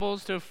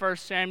To 1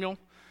 Samuel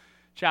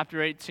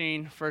chapter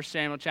 18. 1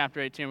 Samuel chapter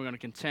 18. We're going to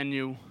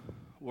continue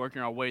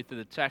working our way through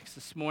the text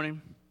this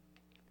morning.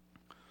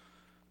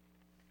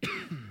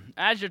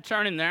 As you're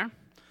turning there,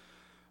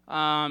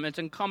 it's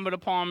incumbent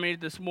upon me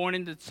this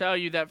morning to tell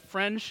you that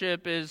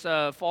friendship is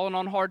falling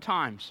on hard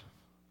times.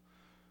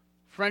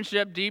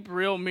 Friendship, deep,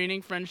 real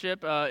meaning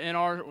friendship in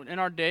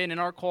our day and in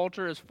our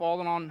culture is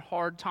falling on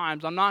hard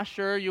times. I'm not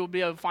sure you'll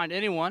be able to find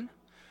anyone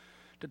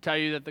to tell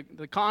you that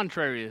the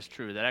contrary is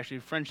true, that actually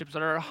friendships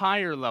that are a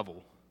higher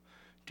level,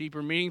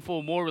 deeper,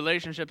 meaningful, more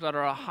relationships that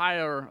are a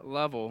higher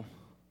level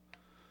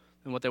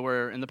than what they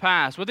were in the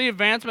past. With the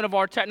advancement of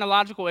our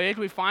technological age,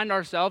 we find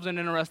ourselves in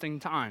interesting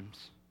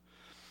times.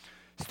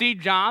 Steve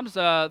Jobs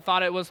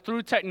thought it was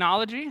through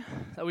technology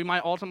that we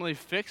might ultimately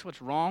fix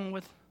what's wrong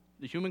with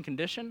the human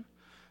condition.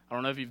 I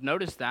don't know if you've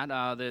noticed that.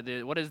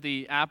 What is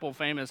the Apple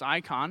famous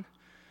icon?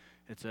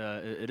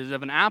 It is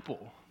of an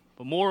apple.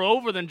 But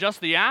moreover than just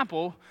the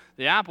apple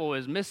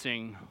is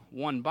missing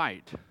one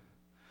bite.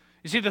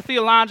 You see, the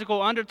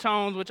theological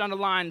undertones which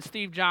underline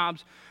Steve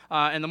Jobs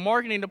and the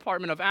marketing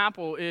department of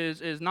Apple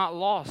is not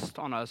lost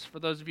on us. For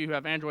those of you who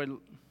have Android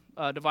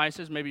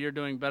devices, maybe you're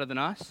doing better than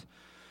us.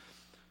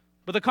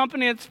 But the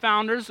company and its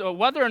founders,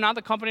 whether or not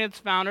the company and its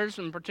founders,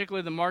 and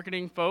particularly the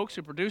marketing folks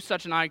who produced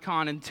such an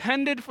icon,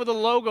 intended for the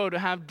logo to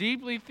have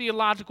deeply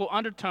theological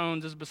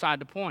undertones is beside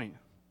the point.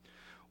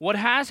 What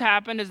has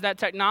happened is that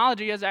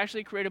technology has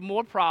actually created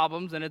more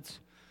problems than it's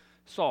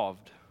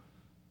solved.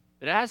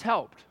 It has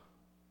helped.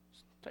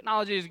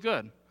 Technology is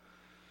good.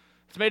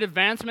 It's made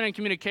advancement in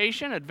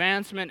communication,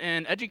 advancement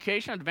in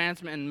education,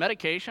 advancement in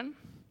medication,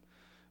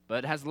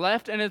 but it has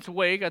left in its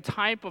wake a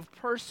type of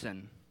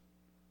person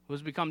who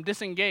has become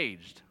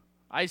disengaged,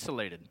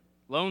 isolated,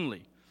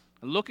 lonely,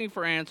 and looking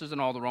for answers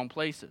in all the wrong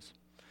places.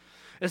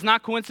 It's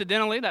not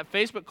coincidentally that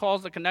Facebook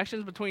calls the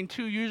connections between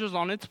two users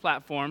on its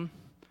platform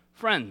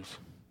friends.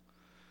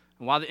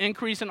 And while the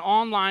increase in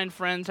online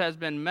friends has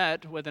been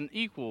met with an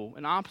equal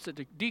and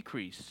opposite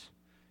decrease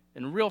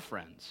in real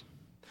friends.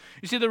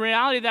 You see, the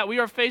reality that we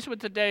are faced with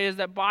today is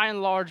that by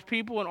and large,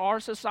 people in our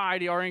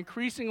society are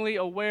increasingly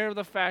aware of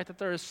the fact that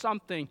there is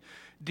something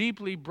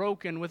deeply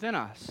broken within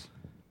us.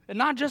 And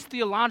not just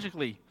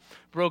theologically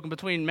broken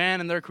between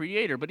man and their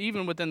creator, but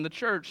even within the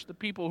church, the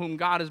people whom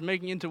God is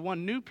making into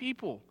one new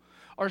people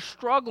are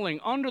struggling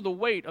under the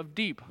weight of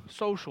deep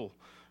social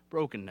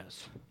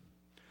brokenness.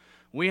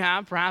 We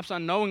have, perhaps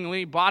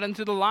unknowingly, bought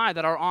into the lie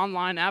that our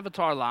online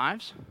avatar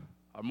lives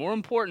are more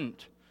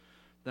important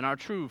than our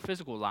true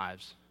physical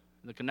lives,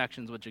 the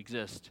connections which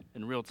exist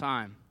in real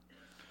time.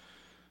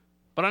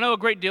 But I know a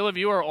great deal of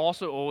you are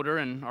also older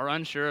and are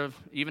unsure of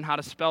even how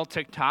to spell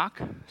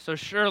TikTok, so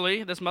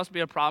surely this must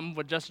be a problem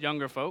with just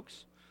younger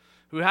folks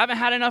who haven't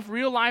had enough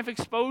real-life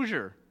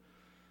exposure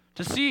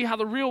to see how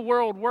the real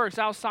world works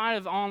outside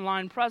of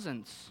online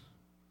presence.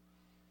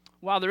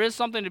 While there is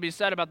something to be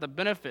said about the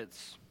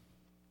benefits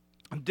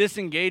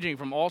disengaging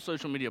from all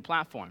social media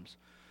platforms,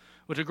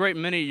 which a great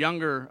many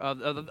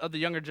of the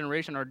younger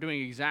generation are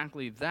doing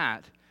exactly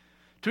that.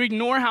 To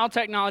ignore how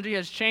technology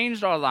has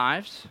changed our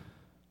lives,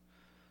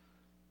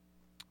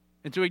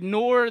 and to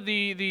ignore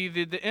the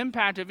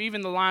impact of even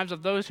the lives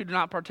of those who do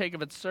not partake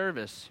of its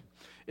service,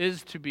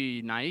 is to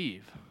be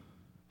naive.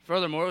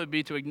 Furthermore, it would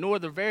be to ignore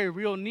the very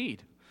real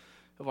need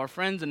of our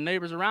friends and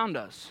neighbors around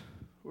us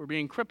who are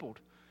being crippled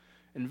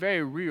in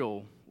very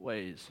real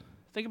ways.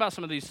 Think about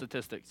some of these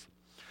statistics.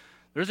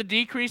 There's a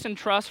decrease in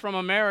trust from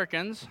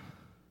Americans,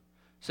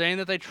 saying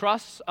that they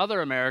trust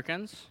other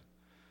Americans.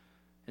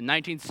 In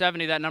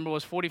 1970, that number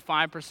was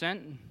 45%.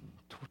 In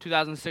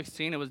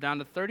 2016, it was down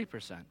to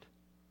 30%.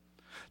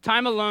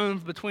 Time alone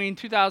between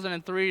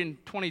 2003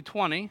 and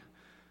 2020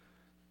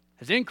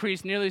 has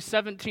increased nearly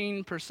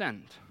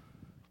 17%.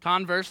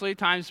 Conversely,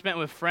 time spent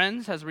with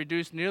friends has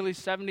reduced nearly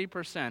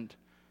 70%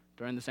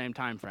 during the same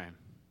time frame.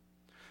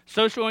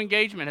 Social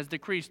engagement has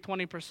decreased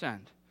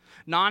 20%.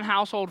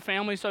 Non-household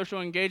family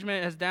social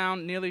engagement is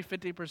down nearly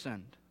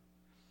 50%.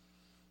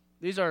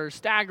 These are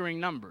staggering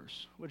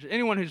numbers, which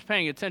anyone who's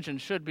paying attention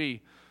should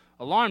be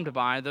alarmed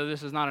by, though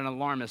this is not an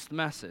alarmist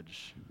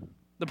message.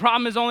 The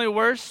problem is only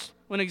worse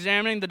when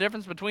examining the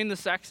difference between the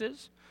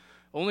sexes.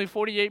 Only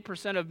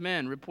 48% of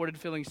men reported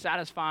feeling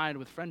satisfied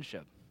with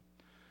friendship,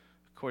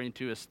 according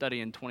to a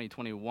study in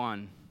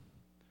 2021.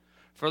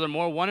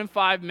 Furthermore, 1 in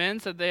 5 men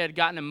said they had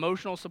gotten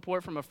emotional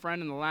support from a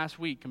friend in the last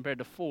week, compared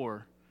to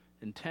 4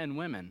 in 10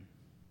 women.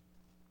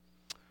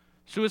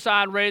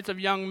 Suicide rates of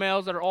young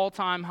males that are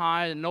all-time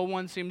high, and no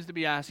one seems to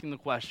be asking the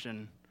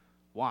question,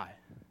 why?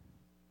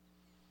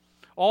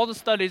 All the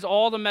studies,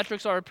 all the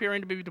metrics are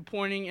appearing to be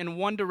pointing in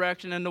one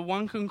direction and to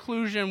one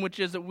conclusion, which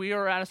is that we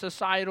are at a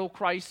societal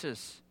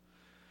crisis.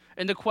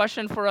 And the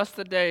question for us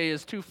today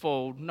is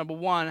twofold. Number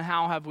one,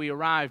 how have we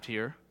arrived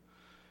here?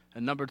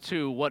 And number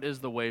two, what is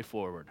the way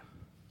forward?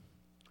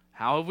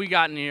 How have we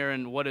gotten here,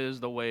 and what is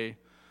the way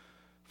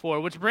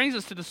forward? Which brings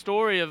us to the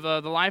story of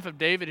the life of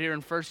David here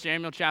in 1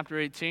 Samuel chapter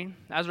 18.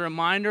 As a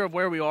reminder of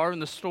where we are in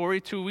the story,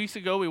 2 weeks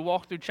ago we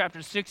walked through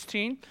chapter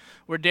 16,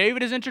 where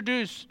David is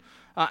introduced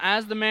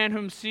as the man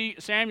whom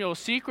Samuel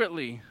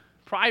secretly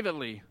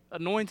privately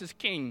anoints as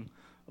king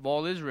of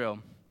all Israel.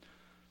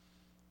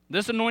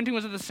 This anointing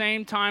was at the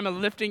same time a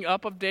lifting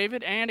up of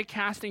David and a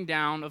casting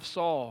down of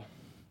Saul.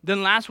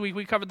 Then last week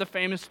we covered the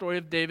famous story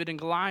of David and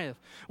Goliath,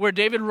 where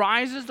David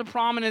rises to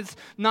prominence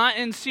not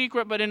in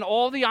secret but in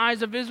all the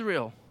eyes of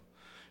Israel,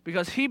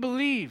 because he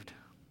believed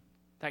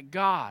that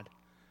God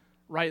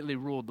rightly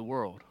ruled the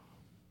world.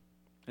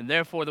 And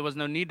therefore there was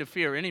no need to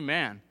fear any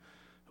man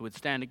who would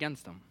stand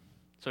against him.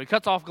 So he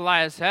cuts off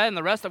Goliath's head, and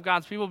the rest of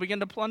God's people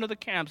begin to plunder the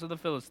camps of the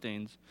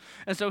Philistines.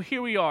 And so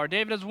here we are.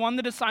 David has won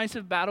the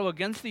decisive battle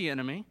against the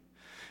enemy,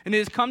 and he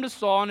has come to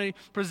Saul, and he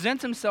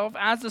presents himself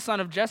as the son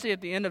of Jesse at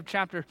the end of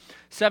chapter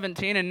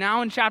 17. And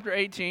now in chapter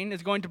 18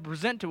 is going to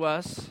present to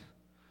us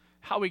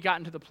how we got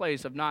into the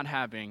place of not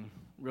having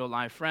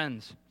real-life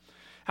friends.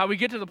 How we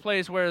get to the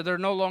place where there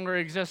no longer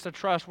exists a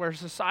trust, where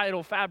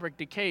societal fabric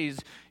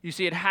decays. You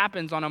see, it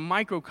happens on a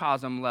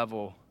microcosm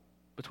level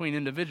between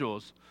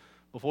individuals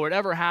before it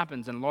ever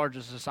happens in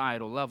larger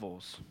societal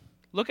levels.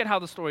 Look at how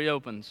the story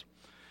opens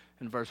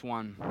in verse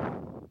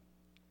 1.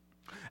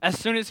 As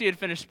soon as he had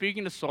finished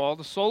speaking to Saul,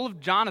 the soul of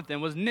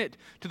Jonathan was knit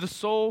to the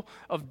soul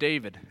of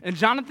David. And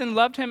Jonathan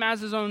loved him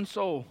as his own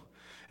soul.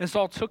 And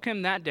Saul took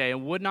him that day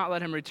and would not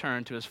let him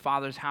return to his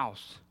father's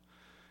house.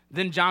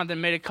 Then Jonathan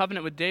made a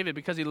covenant with David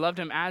because he loved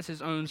him as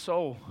his own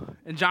soul.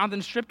 And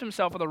Jonathan stripped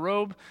himself of the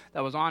robe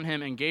that was on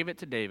him and gave it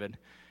to David,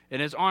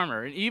 and his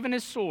armor, and even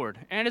his sword,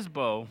 and his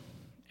bow,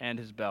 and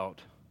his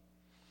belt.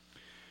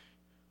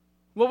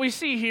 What we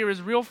see here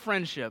is real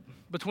friendship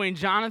between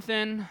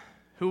Jonathan,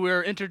 who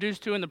we're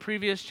introduced to in the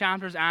previous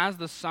chapters as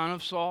the son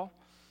of Saul.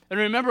 And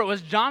remember, it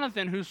was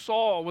Jonathan who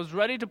Saul was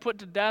ready to put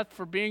to death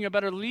for being a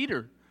better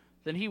leader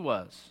than he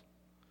was.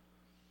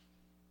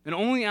 And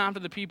only after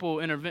the people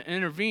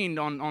intervened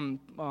on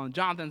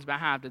Jonathan's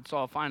behalf did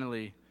Saul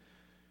finally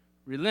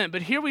relent.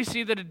 But here we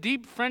see that a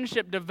deep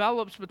friendship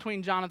develops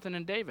between Jonathan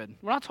and David.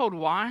 We're not told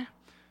why.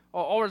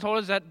 All we're told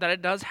is that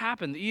it does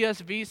happen. The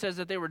ESV says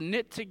that they were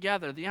knit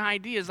together. The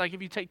idea is like if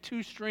you take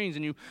two strings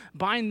and you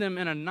bind them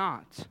in a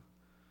knot.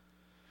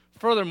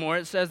 Furthermore,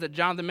 it says that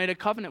Jonathan made a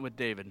covenant with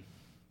David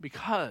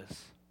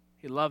because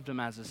he loved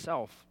him as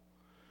himself.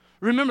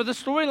 Remember, the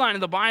storyline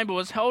of the Bible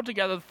is held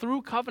together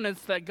through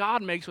covenants that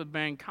God makes with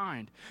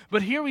mankind.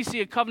 But here we see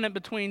a covenant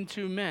between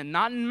two men,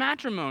 not in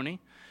matrimony,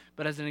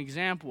 but as an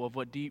example of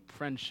what deep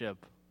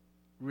friendship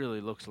really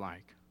looks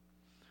like.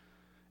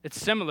 It's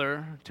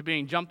similar to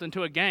being jumped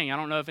into a gang. I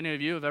don't know if any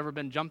of you have ever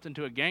been jumped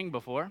into a gang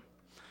before.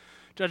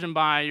 Judging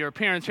by your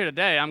appearance here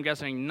today, I'm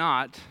guessing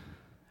not.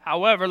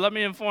 However, let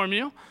me inform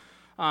you,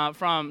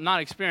 from not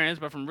experience,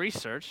 but from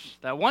research,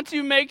 that once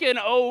you make an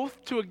oath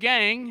to a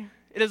gang,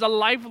 it is a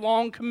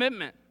lifelong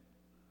commitment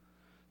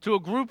to a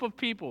group of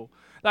people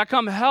that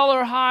come hell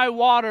or high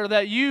water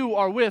that you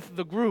are with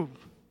the group.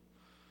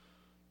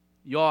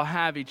 You all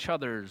have each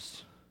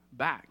other's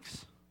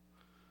backs.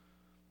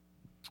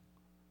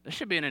 This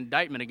should be an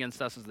indictment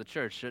against us as the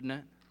church, shouldn't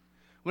it?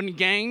 Wouldn't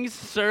gangs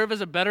serve as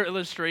a better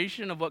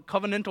illustration of what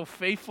covenantal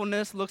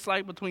faithfulness looks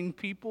like between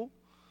people?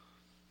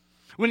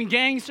 Wouldn't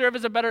gangs serve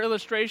as a better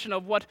illustration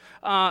of what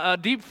a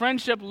deep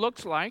friendship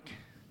looks like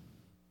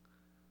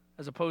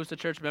as opposed to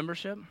church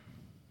membership?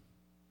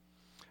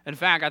 In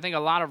fact, I think a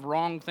lot of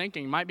wrong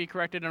thinking might be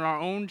corrected in our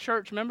own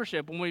church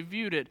membership when we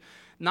viewed it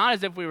not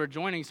as if we were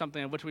joining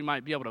something of which we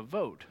might be able to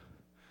vote,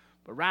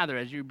 but rather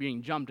as you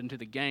being jumped into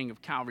the gang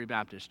of Calvary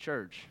Baptist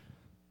Church.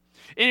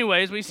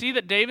 Anyways, we see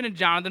that David and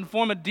Jonathan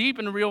form a deep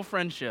and real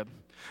friendship.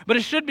 But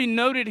it should be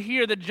noted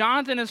here that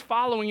Jonathan is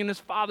following in his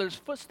father's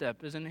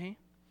footstep, isn't he?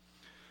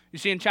 You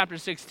see, in chapter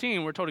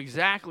 16, we're told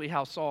exactly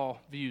how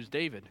Saul views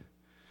David.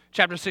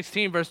 Chapter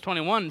 16, verse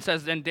 21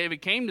 says, Then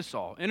David came to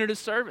Saul, entered his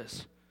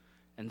service,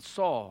 and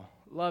Saul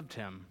loved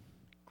him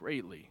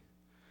greatly.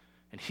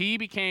 And he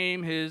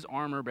became his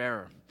armor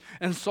bearer.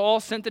 And Saul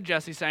sent to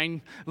Jesse,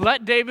 saying,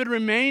 Let David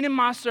remain in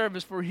my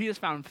service, for he has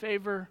found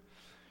favor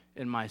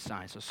in my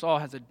sight. So Saul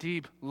has a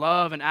deep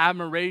love and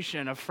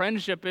admiration, a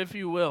friendship, if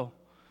you will,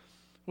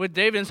 with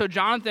David. And so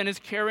Jonathan is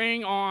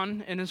carrying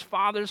on in his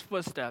father's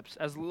footsteps,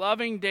 as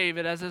loving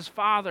David as his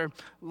father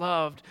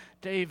loved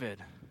David.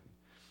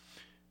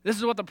 This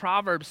is what the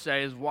Proverbs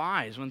say is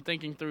wise when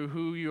thinking through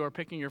who you are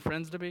picking your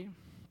friends to be.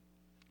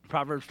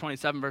 Proverbs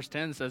 27, verse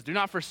 10 says, Do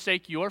not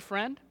forsake your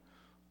friend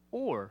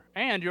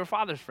and your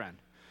father's friend.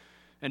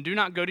 And do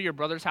not go to your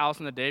brother's house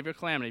in the day of your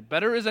calamity.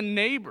 Better is a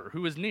neighbor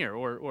who is near,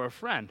 or a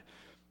friend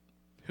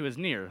who is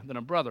near, than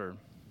a brother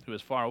who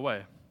is far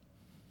away.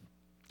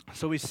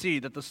 So we see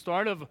that the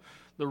start of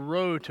the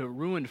road to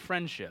ruined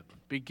friendship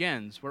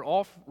begins where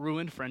all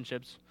ruined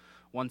friendships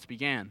once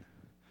began,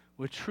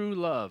 with true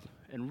love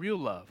and real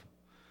love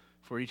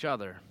for each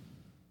other.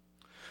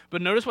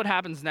 But notice what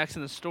happens next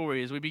in the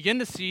story as we begin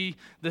to see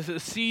the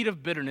seed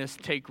of bitterness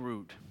take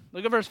root.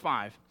 Look at verse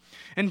 5.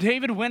 And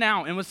David went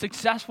out and was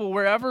successful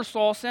wherever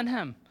Saul sent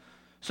him,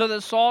 so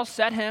that Saul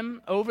set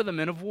him over the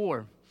men of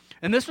war.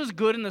 And this was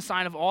good in the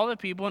sight of all the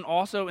people and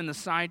also in the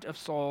sight of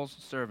Saul's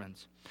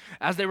servants.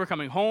 As they were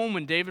coming home,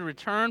 when David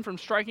returned from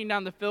striking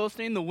down the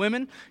Philistine, the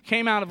women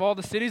came out of all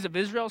the cities of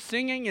Israel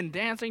singing and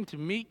dancing to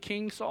meet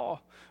King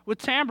Saul, with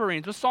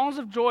tambourines, with songs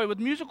of joy, with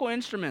musical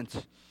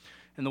instruments.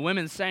 And the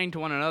women sang to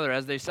one another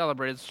as they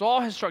celebrated,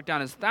 Saul has struck down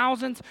his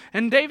thousands,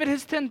 and David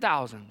his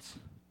 10,000s.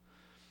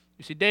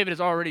 You see, David has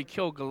already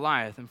killed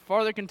Goliath and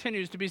farther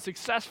continues to be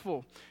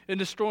successful in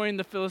destroying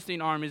the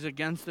Philistine armies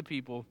against the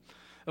people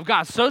of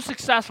God. So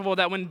successful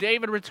that when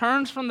David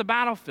returns from the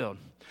battlefield,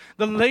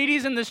 the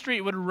ladies in the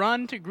street would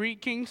run to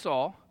greet King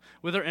Saul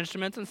with their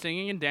instruments and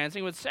singing and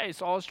dancing, would say,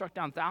 Saul has struck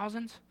down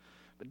thousands,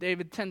 but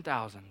David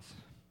 10,000s.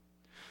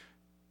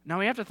 Now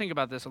we have to think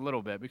about this a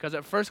little bit, because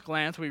at first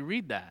glance we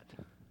read that.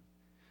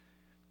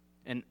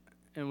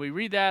 And we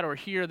read that or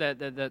hear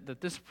that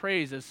this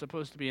praise is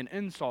supposed to be an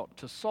insult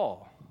to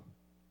Saul.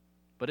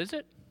 But is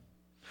it?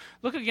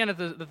 Look again at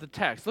the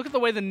text. Look at the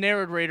way the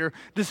narrator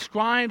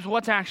describes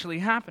what's actually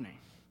happening.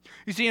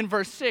 You see, in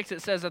verse 6,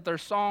 it says that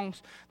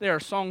they are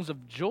songs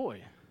of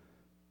joy.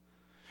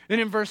 And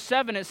in verse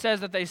 7, it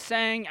says that they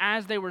sang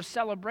as they were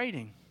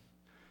celebrating.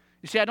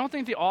 You see, I don't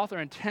think the author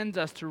intends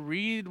us to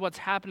read what's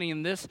happening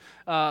in this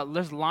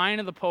line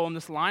of the poem,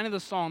 this line of the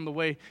song, the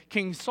way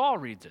King Saul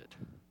reads it.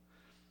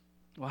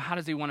 Well, how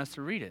does he want us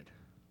to read it?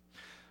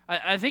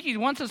 I think he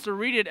wants us to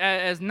read it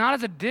as not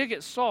as a dig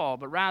at Saul,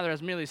 but rather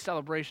as merely a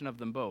celebration of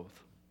them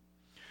both.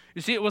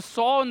 You see, it was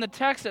Saul in the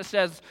text that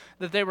says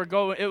that they were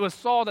going. It was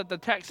Saul that the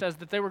text says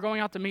that they were going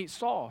out to meet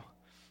Saul.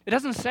 It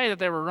doesn't say that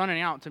they were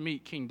running out to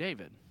meet King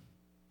David,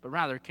 but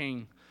rather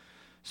King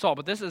Saul.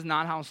 But this is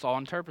not how Saul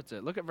interprets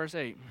it. Look at verse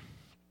 8.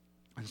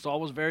 And Saul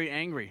was very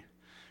angry.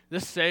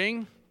 This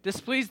saying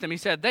displeased him. He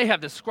said, "They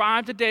have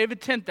ascribed to David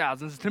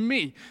 10,000s. To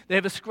me, they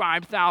have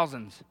ascribed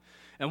thousands.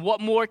 And what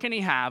more can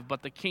he have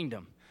but the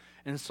kingdom?"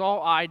 And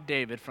Saul eyed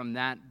David from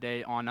that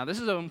day on. Now, this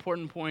is an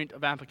important point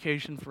of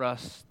application for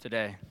us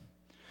today.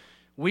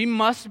 We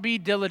must be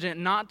diligent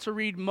not to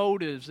read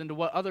motives into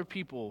what other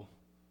people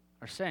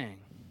are saying.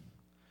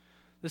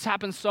 This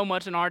happens so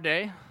much in our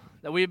day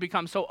that we have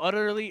become so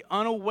utterly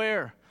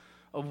unaware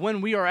of when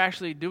we are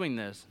actually doing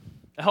this.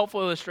 A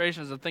helpful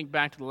illustration is to think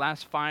back to the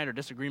last fight or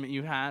disagreement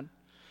you had.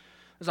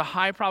 There's a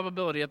high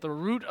probability at the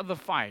root of the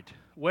fight,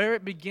 where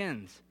it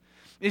begins,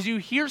 is you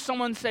hear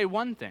someone say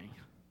one thing,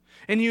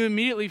 and you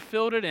immediately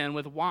filled it in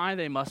with why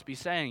they must be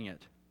saying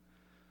it.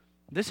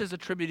 This is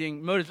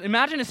attributing motives.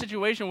 Imagine a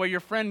situation where your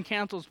friend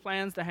cancels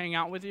plans to hang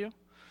out with you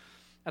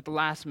at the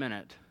last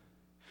minute.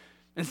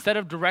 Instead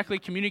of directly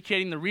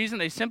communicating the reason,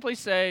 they simply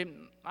say,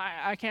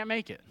 I can't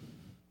make it.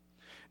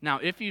 Now,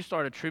 if you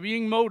start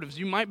attributing motives,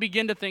 you might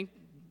begin to think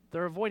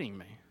they're avoiding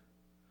me.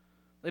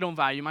 They don't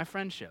value my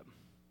friendship,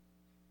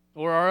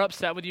 or are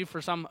upset with you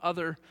for some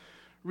other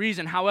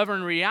reason. However,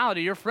 in reality,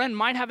 your friend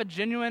might have a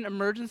genuine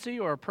emergency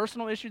or a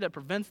personal issue that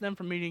prevents them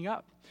from meeting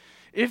up.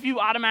 If you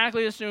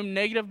automatically assume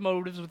negative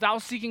motives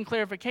without seeking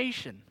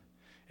clarification,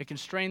 it can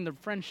strain the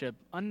friendship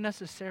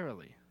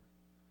unnecessarily.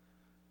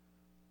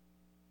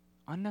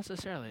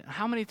 Unnecessarily.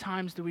 How many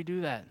times do we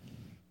do that?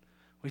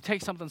 We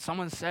take something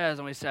someone says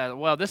and we say,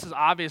 well, this is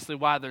obviously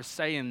why they're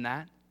saying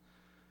that.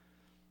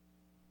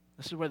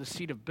 This is where the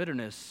seed of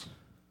bitterness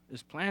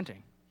is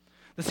planting.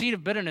 The seed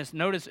of bitterness,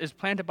 notice, is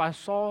planted by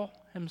Saul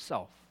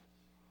himself.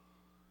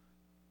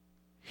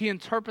 He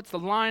interprets the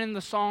line in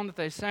the song that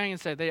they sang and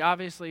said, they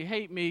obviously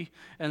hate me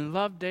and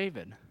love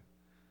David.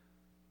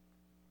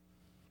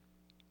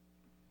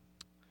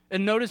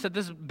 And notice that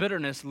this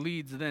bitterness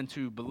leads then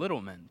to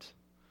belittlement.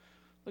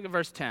 Look at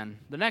verse 10.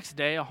 The next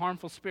day, a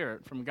harmful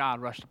spirit from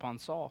God rushed upon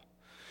Saul.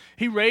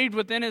 He raved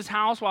within his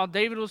house while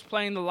David was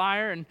playing the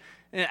lyre, and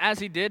as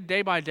he did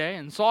day by day.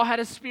 And Saul had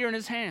a spear in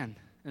his hand,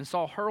 and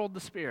Saul hurled the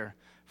spear,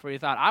 for he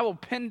thought, I will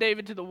pin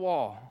David to the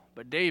wall.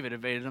 But David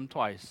evaded him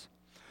twice.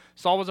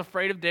 Saul was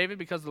afraid of David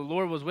because the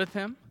Lord was with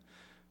him,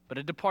 but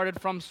it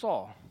departed from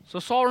Saul. So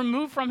Saul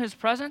removed him from his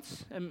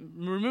presence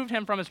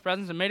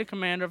and made a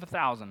commander of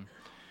 1,000. And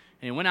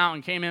he went out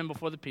and came in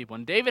before the people.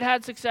 And David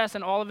had success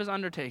in all of his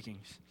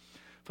undertakings,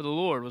 for the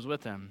Lord was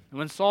with him. And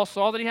when Saul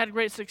saw that he had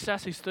great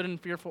success, he stood in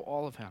fearful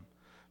awe of him.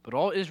 But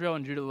all Israel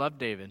and Judah loved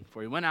David,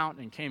 for he went out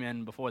and came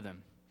in before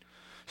them.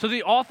 So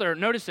the author,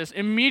 notice this,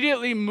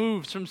 immediately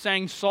moves from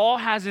saying Saul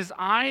has his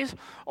eyes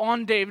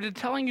on David to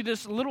telling you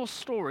this little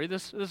story,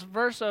 this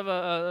verse of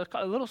a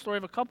little story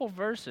of a couple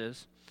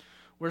verses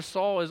where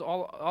Saul is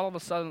all of a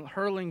sudden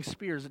hurling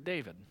spears at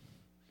David.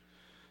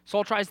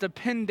 Saul tries to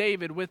pin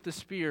David with the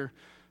spear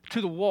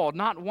to the wall,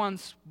 not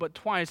once but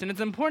twice. And it's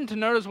important to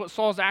notice what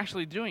Saul's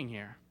actually doing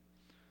here.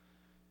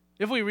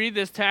 If we read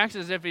this text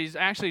as if he's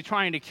actually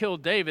trying to kill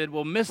David,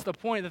 we'll miss the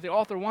point that the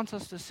author wants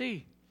us to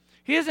see.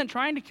 He isn't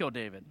trying to kill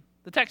David.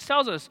 The text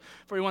tells us,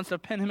 for he wants to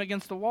pin him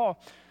against the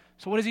wall.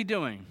 So what is he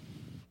doing?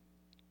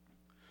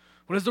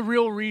 What is the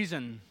real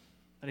reason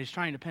that he's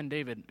trying to pin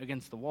David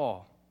against the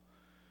wall?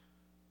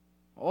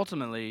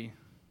 Ultimately,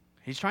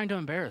 he's trying to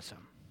embarrass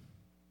him.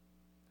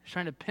 He's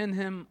trying to pin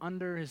him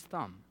under his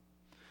thumb.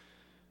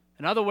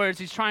 In other words,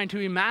 he's trying to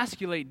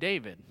emasculate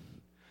David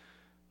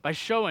by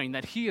showing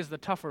that he is the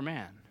tougher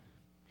man.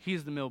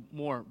 He's the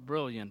more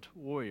brilliant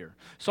warrior.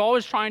 Saul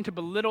is trying to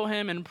belittle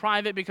him in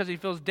private because he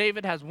feels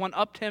David has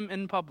one-upped him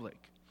in public.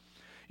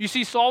 You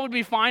see, Saul would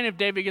be fine if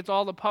David gets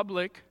all the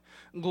public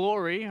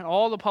glory and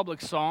all the public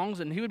songs,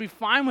 and he would be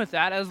fine with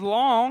that as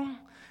long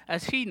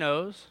as he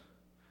knows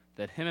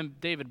that him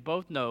and David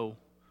both know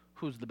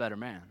who's the better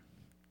man.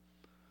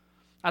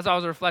 As I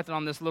was reflecting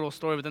on this little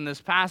story within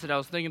this passage, I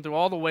was thinking through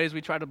all the ways we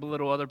try to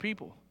belittle other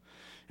people.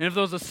 And if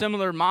there was a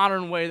similar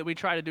modern way that we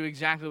try to do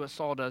exactly what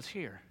Saul does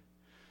here.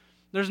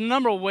 There's a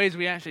number of ways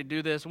we actually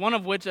do this, one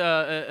of which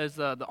is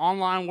the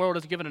online world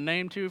is given a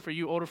name to for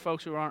you older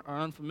folks who are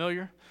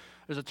unfamiliar.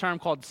 There's a term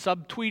called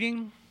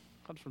subtweeting.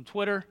 It comes from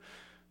Twitter,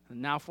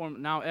 and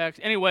now X.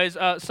 Anyways,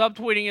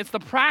 subtweeting, it's the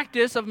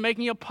practice of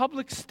making a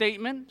public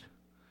statement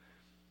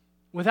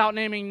without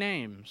naming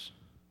names.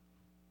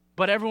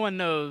 But everyone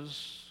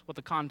knows what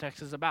the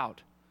context is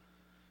about,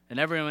 and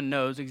everyone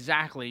knows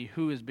exactly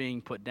who is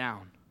being put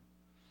down.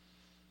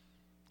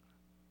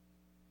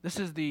 This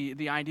is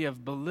the idea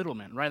of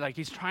belittlement, right? Like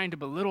he's trying to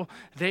belittle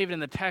David in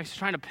the text. He's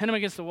trying to pin him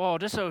against the wall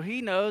just so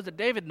he knows that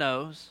David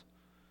knows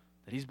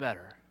that he's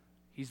better.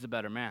 He's the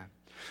better man.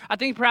 I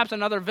think perhaps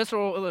another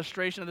visceral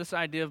illustration of this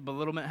idea of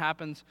belittlement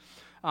happens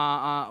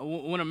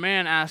when a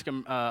man asks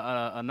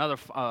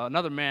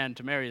another man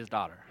to marry his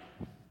daughter.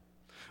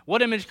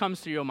 What image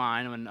comes to your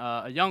mind when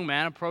a young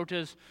man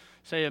approaches,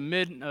 say, a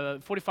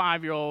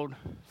 45-year-old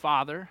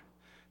father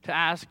to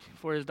ask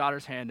for his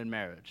daughter's hand in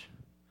marriage?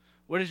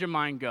 Where does your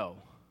mind go?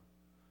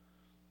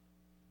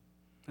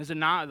 Is it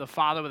not the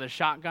father with a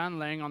shotgun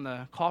laying on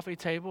the coffee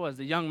table as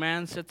the young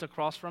man sits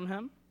across from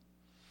him?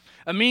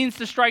 A means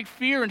to strike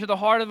fear into the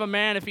heart of a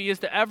man if he is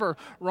to ever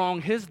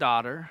wrong his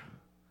daughter.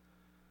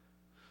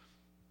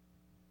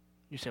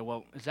 You say,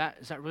 well, is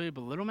that really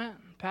belittlement,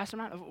 Pastor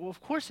Matt? Well, of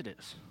course it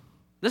is.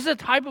 This is a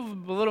type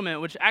of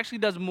belittlement which actually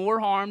does more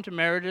harm to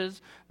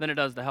marriages than it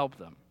does to help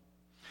them.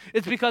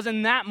 It's because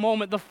in that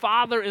moment, the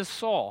father is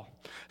Saul,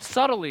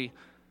 subtly,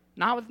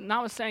 not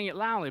with saying it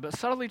loudly, but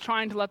subtly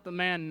trying to let the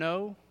man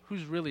know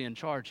who's really in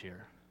charge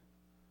here.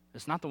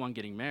 It's not the one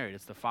getting married,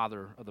 it's the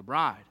father of the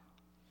bride.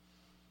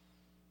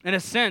 In a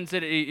sense,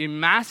 it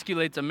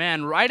emasculates a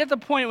man right at the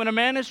point when a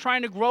man is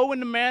trying to grow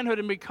into manhood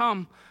and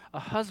become a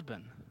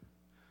husband.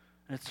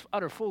 And it's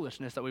utter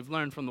foolishness that we've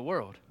learned from the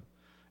world.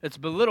 It's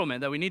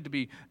belittlement that we need to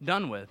be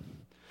done with.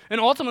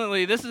 And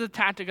ultimately, this is a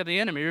tactic of the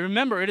enemy.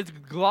 Remember, it is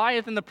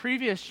Goliath in the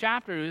previous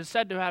chapter who is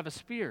said to have a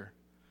spear,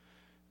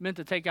 meant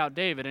to take out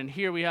David. And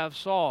here we have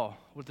Saul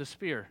with the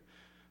spear,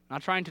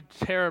 not trying to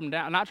tear him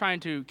down, not trying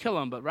to kill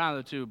him, but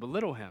rather to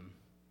belittle him.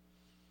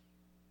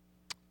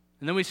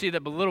 And then we see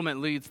that belittlement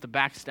leads to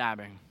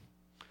backstabbing.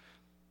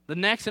 The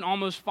next and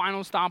almost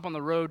final stop on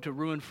the road to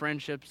ruin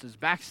friendships is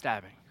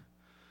backstabbing.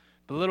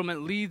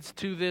 Belittlement leads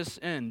to this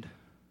end.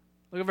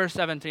 Look at verse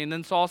 17.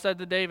 Then Saul said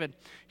to David,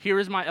 "Here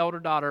is my elder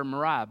daughter,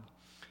 Merab.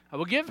 I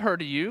will give her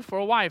to you for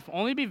a wife.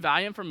 Only be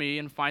valiant for me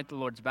and fight the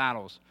Lord's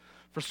battles."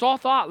 For Saul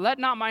thought, "Let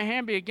not my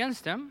hand be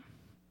against him,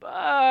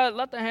 but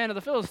let the hand of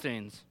the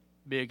Philistines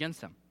be against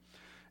him."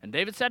 And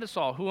David said to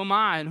Saul, "Who am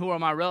I and who are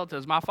my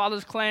relatives, my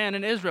father's clan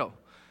in Israel,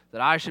 that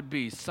I should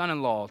be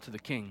son-in-law to the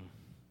king?"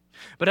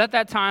 But at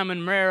that time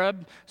when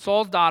Merab,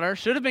 Saul's daughter,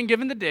 should have been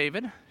given to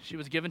David, she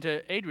was given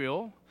to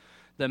Adriel,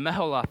 the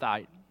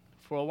Meholathite,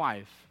 for a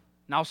wife.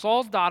 Now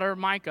Saul's daughter,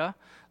 Micah,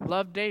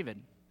 loved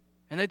David.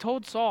 And they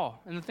told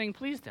Saul, and the thing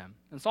pleased him.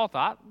 And Saul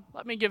thought,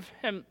 "Let me give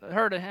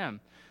her to him,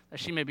 that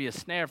she may be a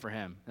snare for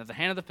him, and that the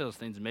hand of the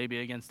Philistines may be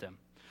against him."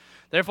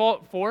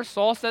 Therefore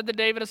Saul said to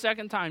David a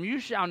second time, "You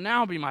shall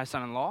now be my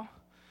son-in-law."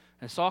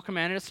 And Saul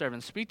commanded his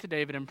servants, "Speak to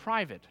David in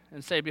private,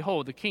 and say,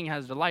 Behold, the king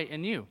has delight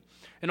in you,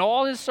 and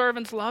all his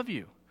servants love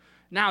you.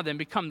 Now then,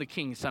 become the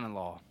king's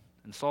son-in-law."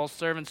 And Saul's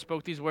servants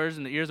spoke these words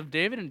in the ears of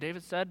David, and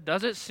David said,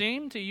 "Does it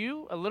seem to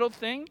you a little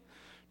thing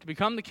to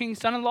become the king's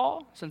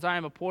son-in-law, since I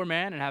am a poor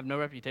man and have no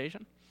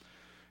reputation?"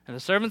 And the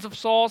servants of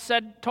Saul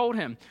told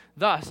him,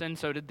 "Thus," and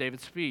so did David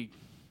speak.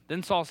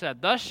 Then Saul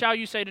said, "Thus shall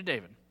you say to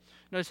David."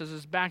 Notice this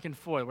is back and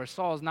forth, where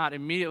Saul is not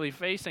immediately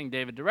facing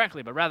David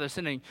directly, but rather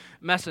sending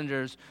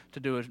messengers to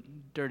do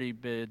dirty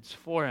bids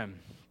for him.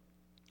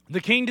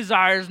 "The king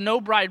desires no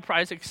bride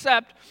price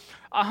except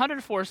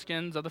 100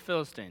 foreskins of the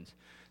Philistines,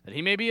 that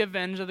he may be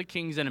avenged of the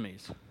king's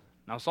enemies."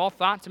 Now Saul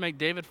thought to make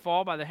David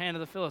fall by the hand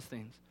of the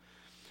Philistines.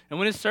 And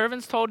when his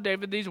servants told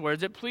David these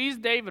words, it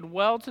pleased David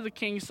well to the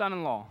king's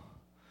son-in-law,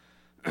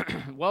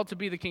 well to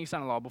be the king's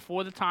son-in-law.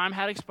 Before the time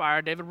had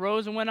expired, David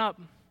rose and went up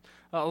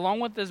along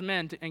with his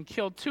men and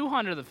killed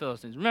 200 of the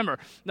Philistines. Remember,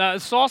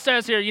 Saul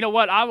says here, "You know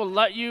what? I will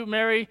let you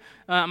marry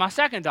my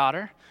second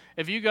daughter.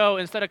 If you go,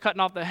 instead of cutting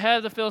off the head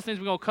of the Philistines,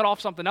 we're going to cut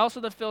off something else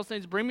of the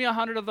Philistines. Bring me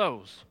 100 of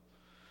those."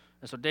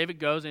 And so David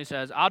goes and he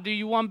says, "I'll do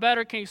you one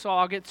better, King Saul.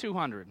 I'll get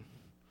 200.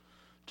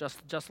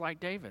 Just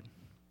like David.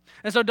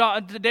 And so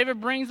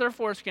David brings their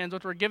foreskins,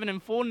 which were given in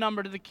full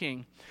number to the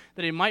king,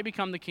 that he might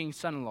become the king's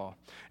son-in-law.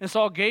 And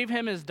Saul gave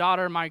him his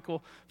daughter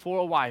Michal for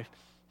a wife.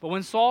 But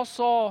when Saul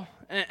saw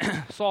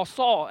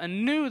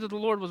and knew that the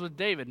Lord was with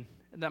David,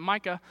 and that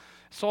Micah,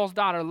 Saul's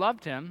daughter,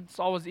 loved him,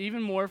 Saul was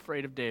even more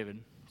afraid of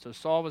David. So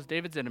Saul was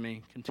David's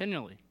enemy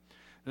continually.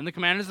 Then the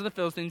commanders of the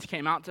Philistines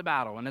came out to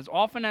battle, and as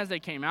often as they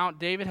came out,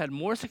 David had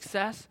more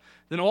success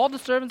than all the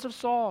servants of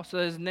Saul, so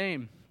that his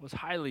name was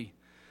highly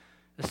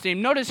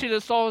esteemed. Notice here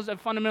that Saul has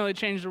fundamentally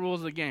changed the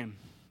rules of the game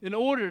in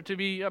order to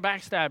be a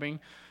backstabbing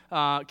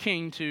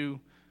king to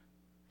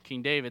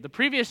King David. The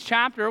previous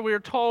chapter, we are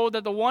told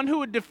that the one who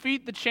would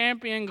defeat the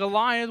champion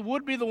Goliath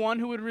would be the one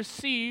who would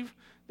receive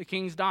the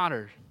king's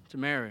daughter to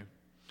marry.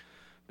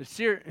 But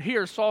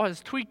here, Saul has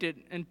tweaked it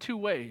in two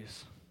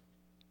ways.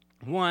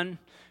 One,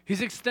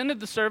 he's extended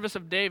the service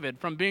of David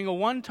from being a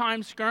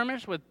one-time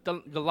skirmish with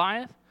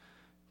Goliath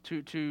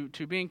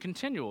to being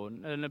continual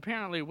and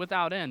apparently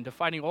without end, to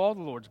fighting all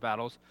the Lord's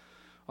battles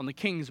on the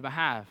king's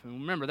behalf.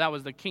 And remember, that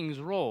was the king's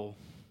role.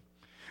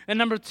 And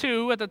number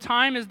two, at the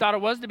time his daughter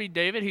was to be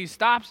David, he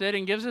stops it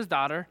and gives his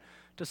daughter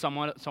to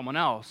someone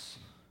else.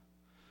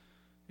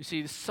 You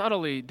see,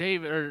 subtly,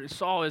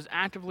 Saul is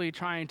actively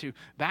trying to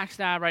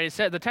backstab, right? It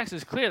said, the text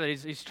is clear that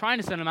he's trying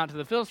to send him out to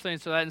the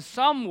Philistines so that in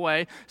some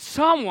way,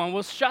 someone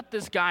will shut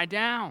this guy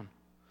down.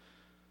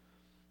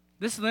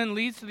 This then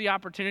leads to the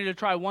opportunity to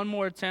try one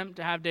more attempt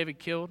to have David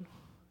killed.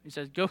 He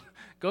says, go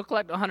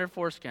collect 100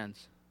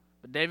 foreskins.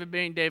 But David,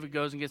 being David,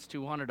 goes and gets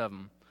 200 of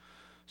them.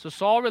 So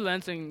Saul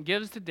relents and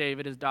gives to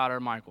David his daughter,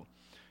 Michal.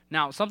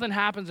 Now, something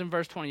happens in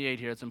verse 28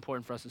 here it's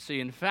important for us to see.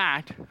 In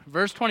fact,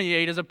 verse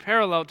 28 is a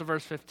parallel to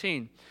verse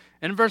 15.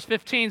 In verse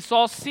 15,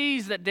 Saul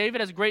sees that David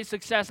has great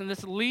success, and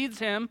this leads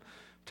him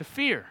to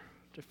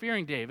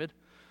fearing David,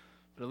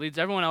 but it leads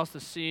everyone else to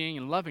seeing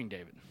and loving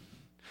David.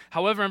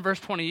 However, in verse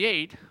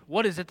 28,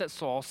 what is it that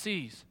Saul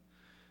sees?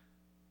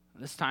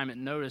 This time it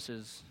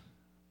notices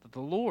that the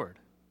Lord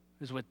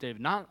is with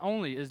David. Not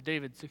only is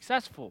David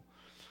successful,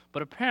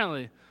 but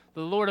apparently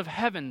the Lord of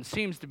heaven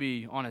seems to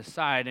be on his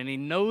side, and he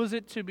knows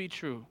it to be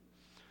true.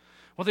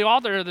 What the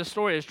author of the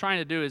story is trying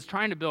to do is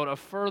trying to build a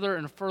further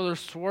and further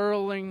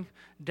swirling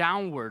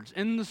downwards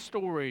in the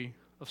story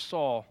of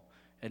Saul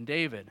and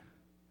David.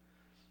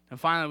 And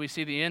finally, we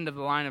see the end of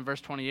the line in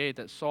verse 28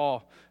 that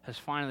Saul has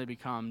finally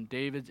become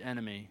David's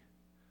enemy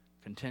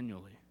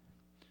continually.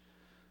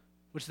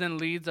 Which then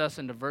leads us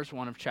into verse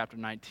 1 of chapter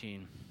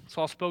 19.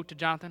 Saul spoke to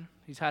Jonathan.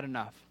 He's had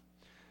enough.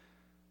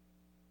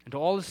 And to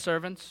all his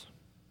servants,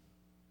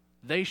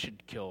 they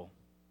should kill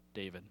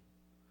David.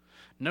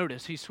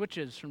 Notice he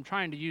switches from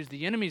trying to use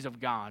the enemies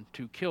of God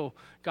to kill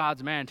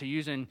God's man to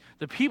using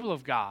the people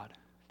of God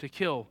to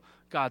kill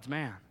God's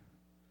man.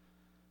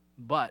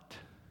 But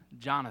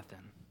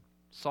Jonathan,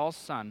 Saul's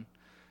son,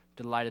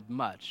 delighted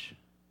much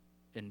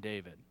in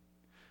David.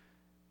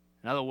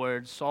 In other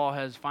words, Saul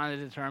has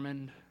finally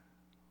determined,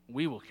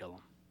 we will kill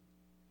him.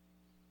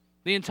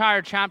 The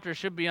entire chapter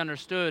should be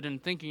understood in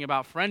thinking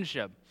about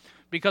friendship,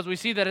 because we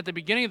see that at the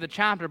beginning of the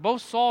chapter,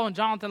 both Saul and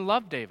Jonathan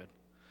loved David.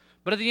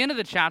 But at the end of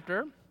the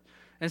chapter,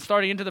 and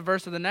starting into the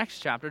verse of the next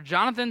chapter,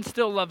 Jonathan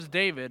still loves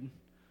David,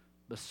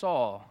 but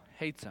Saul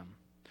hates him.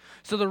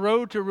 So the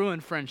road to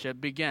ruined friendship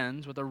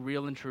begins with a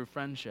real and true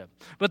friendship.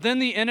 But then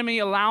the enemy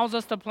allows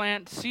us to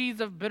plant seeds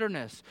of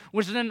bitterness,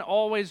 which then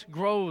always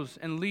grows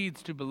and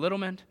leads to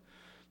belittlement,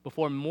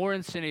 before more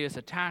insidious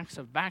attacks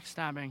of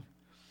backstabbing,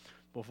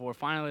 before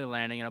finally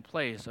landing in a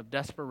place of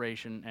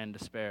desperation and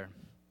despair.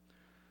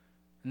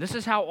 And this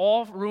is how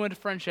all ruined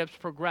friendships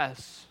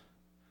progress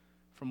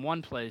from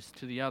one place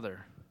to the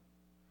other.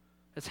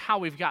 It's how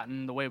we've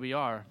gotten the way we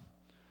are.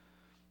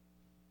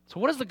 So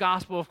what does the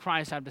gospel of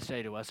Christ have to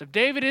say to us? If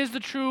David is the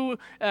true,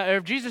 or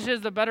if Jesus is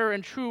the better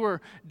and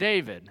truer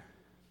David,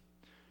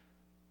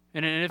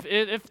 and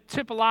if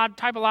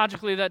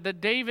typologically that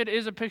David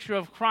is a picture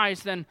of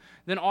Christ, then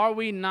are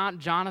we not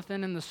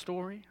Jonathan in the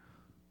story?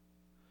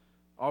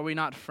 Are we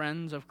not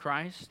friends of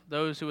Christ,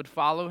 those who would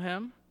follow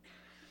him?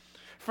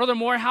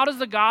 Furthermore, how does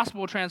the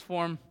gospel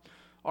transform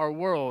our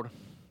world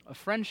of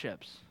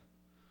friendships?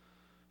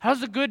 How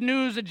does the good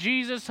news that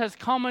Jesus has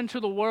come into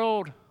the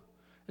world,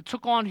 that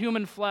took on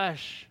human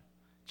flesh,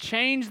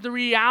 change the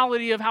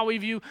reality of how we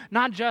view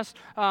not just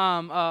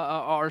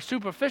our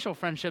superficial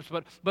friendships,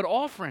 but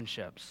all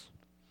friendships?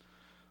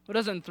 Well, it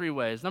does it in three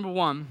ways. Number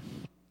one,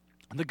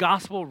 the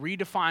gospel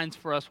redefines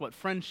for us what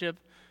friendship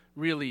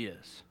really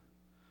is.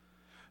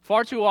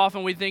 Far too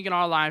often we think in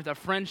our lives that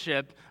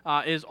friendship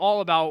is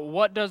all about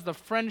what does the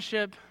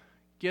friendship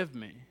give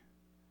me?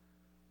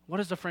 What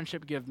does the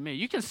friendship give me?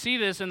 You can see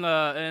this in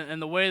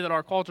the way that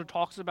our culture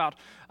talks about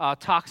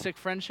toxic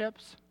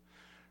friendships,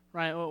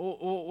 right?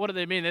 What do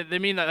they mean? They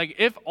mean that like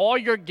if all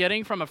you're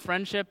getting from a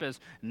friendship is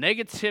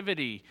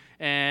negativity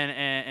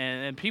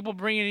and people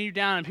bringing you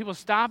down and people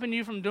stopping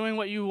you from doing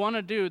what you want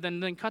to do,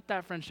 then cut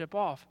that friendship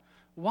off.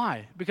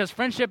 Why? Because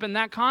friendship in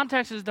that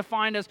context is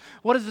defined as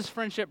what is this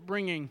friendship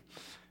bringing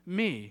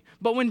me?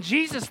 But when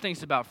Jesus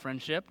thinks about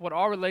friendship, what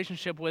our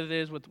relationship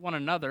with one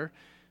another,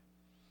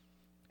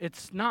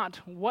 it's not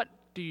what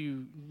do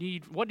you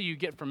need, what do you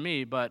get from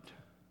me, but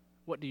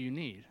what do you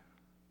need?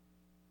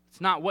 It's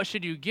not what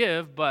should you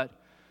give, but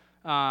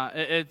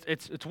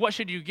it's what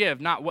should you give,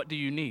 not what do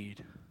you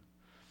need.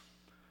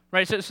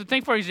 Right, so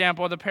think, for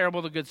example, of the parable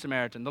of the Good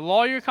Samaritan. The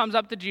lawyer comes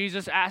up to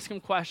Jesus, asks him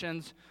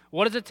questions.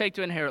 What does it take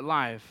to inherit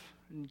life?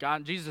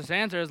 Jesus'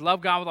 answer is,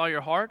 love God with all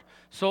your heart,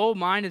 soul,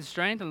 mind, and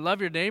strength, and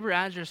love your neighbor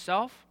as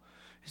yourself.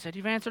 He said,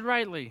 you've answered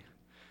rightly.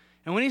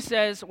 And when he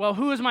says, well,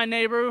 who is my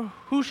neighbor?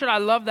 Who should I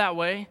love that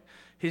way?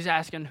 He's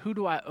asking, who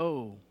do I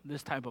owe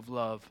this type of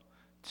love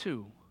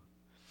to?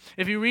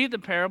 If you read the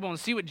parable and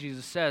see what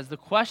Jesus says, the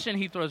question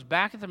he throws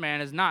back at the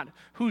man is not,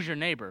 who's your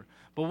neighbor,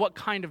 but what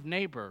kind of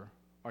neighbor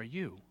are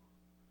you?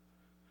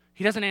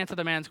 He doesn't answer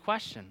the man's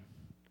question.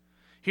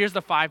 Here's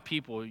the 5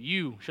 people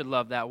you should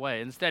love that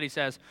way. Instead, he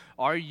says,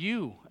 are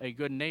you a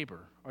good neighbor?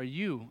 Are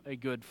you a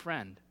good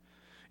friend?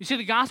 You see,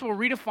 the gospel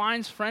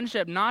redefines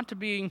friendship not to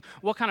being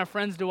what kind of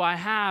friends do I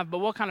have, but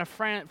what kind of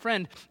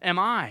friend am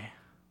I?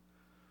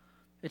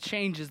 It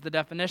changes the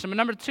definition. But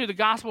number 2, the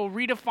gospel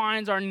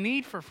redefines our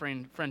need for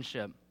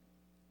friendship.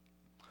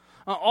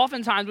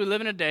 Oftentimes, we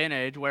live in a day and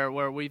age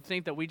where we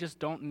think that we just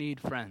don't need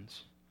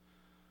friends.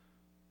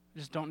 We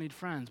just don't need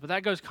friends. But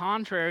that goes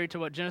contrary to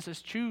what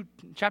Genesis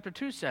chapter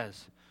 2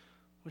 says,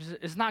 which is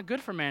it's not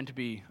good for man to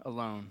be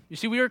alone. You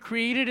see, we are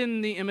created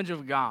in the image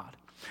of God.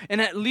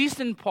 And at least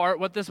in part,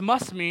 what this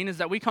must mean is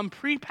that we come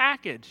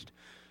prepackaged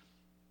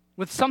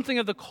with something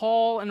of the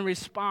call and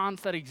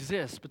response that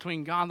exists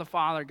between God the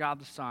Father, God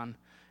the Son,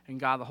 and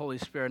God the Holy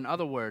Spirit. In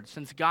other words,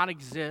 since God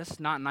exists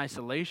not in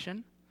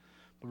isolation,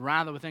 but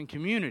rather within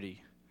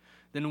community,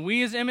 then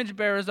we as image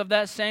bearers of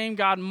that same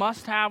God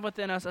must have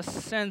within us a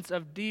sense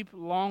of deep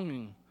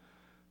longing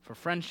for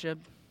friendship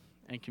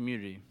and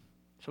community.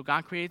 So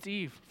God creates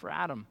Eve for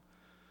Adam.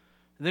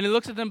 And then he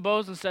looks at them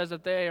both and says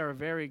that they are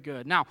very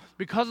good. Now,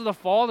 because of the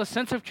fall, the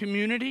sense of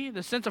community,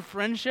 the sense of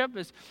friendship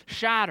is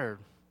shattered.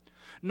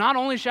 Not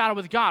only shattered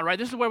with God, right?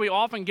 This is where we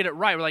often get it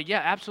right. We're like,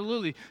 yeah,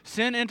 absolutely.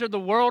 Sin entered the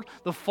world,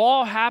 the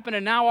fall happened,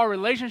 and now our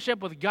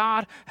relationship with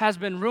God has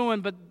been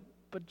ruined. But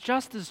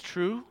just as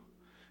true,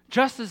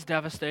 just as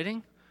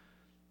devastating,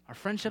 our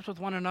friendships with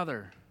one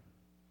another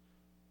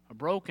are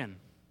broken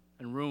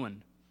and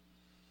ruined.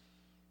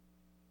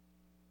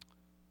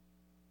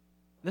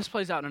 This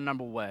plays out in a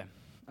number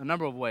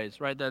of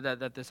ways, right?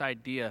 That this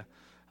idea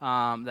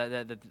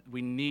that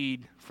we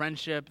need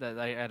friendship, that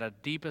at a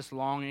deepest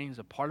longing is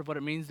a part of what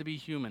it means to be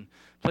human,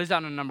 plays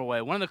out in a number of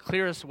ways. One of the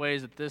clearest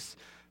ways that this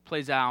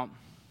plays out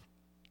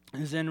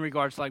is in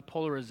regards to like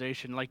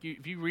polarization. Like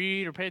if you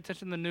read or pay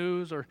attention to the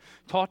news or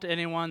talk to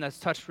anyone that's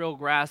touched real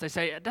grass, they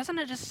say, doesn't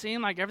it just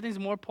seem like everything's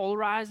more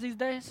polarized these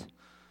days?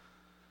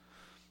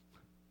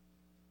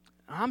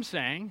 I'm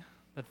saying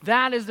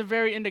that is the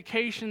very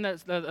indication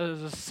that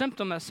is a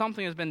symptom that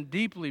something has been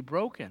deeply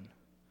broken.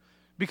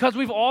 Because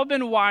we've all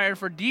been wired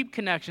for deep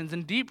connections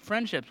and deep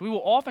friendships, we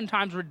will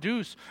oftentimes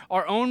reduce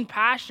our own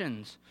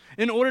passions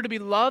in order to be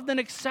loved and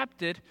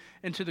accepted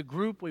into the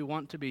group we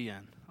want to be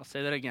in. I'll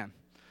say that again.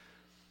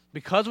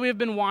 Because we have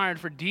been wired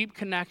for deep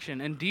connection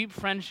and deep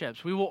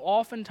friendships, we will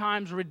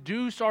oftentimes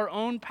reduce our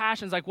own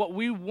passions, like what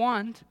we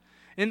want,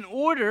 in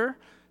order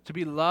to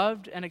be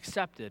loved and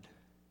accepted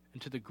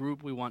into the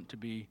group we want to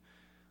be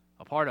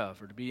a part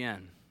of or to be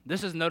in.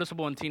 This is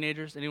noticeable in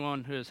teenagers.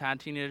 Anyone who has had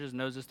teenagers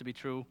knows this to be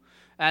true.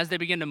 As they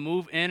begin to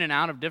move in and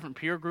out of different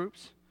peer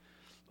groups,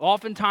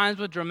 oftentimes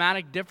with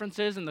dramatic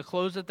differences in the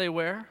clothes that they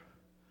wear.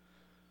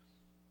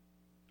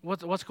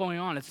 What's going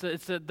on? It's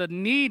the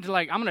need to,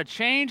 like, I'm going to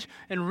change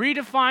and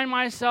redefine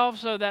myself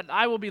so that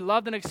I will be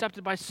loved and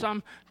accepted by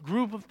some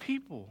group of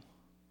people.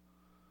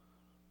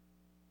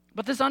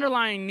 But this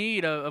underlying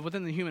need of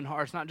within the human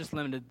heart is not just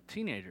limited to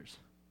teenagers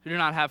who do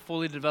not have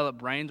fully developed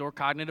brains or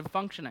cognitive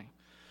functioning.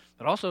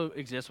 It also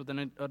exists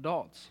within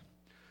adults.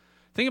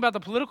 Think about the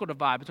political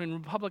divide between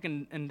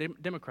Republican and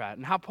Democrat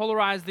and how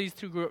polarized these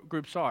two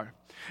groups are.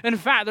 In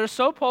fact, they're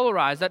so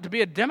polarized that to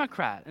be a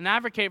Democrat and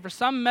advocate for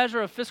some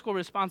measure of fiscal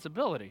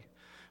responsibility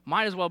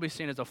might as well be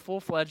seen as a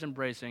full-fledged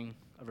embracing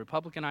of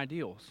Republican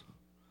ideals.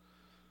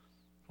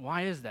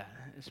 Why is that?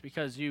 It's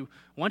because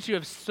once you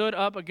have stood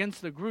up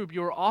against the group,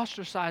 you are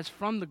ostracized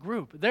from the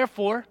group.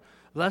 Therefore,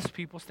 less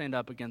people stand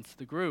up against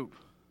the group.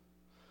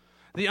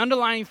 The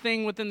underlying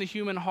thing within the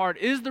human heart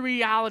is the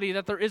reality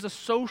that there is a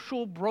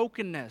social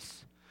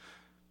brokenness.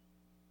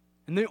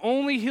 And the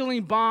only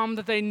healing balm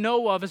that they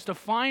know of is to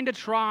find a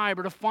tribe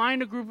or to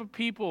find a group of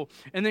people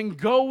and then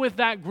go with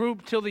that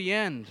group till the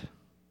end.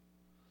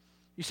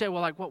 You say,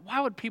 well,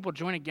 why would people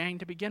join a gang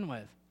to begin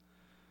with?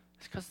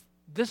 It's because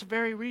this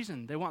very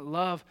reason. They want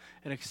love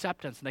and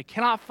acceptance, and they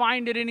cannot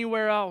find it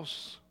anywhere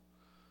else.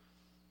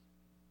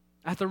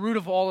 At the root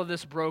of all of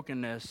this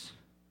brokenness,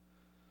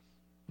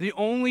 the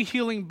only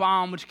healing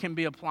balm which can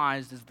be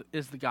applied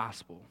is the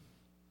gospel.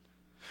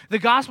 The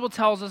gospel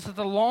tells us that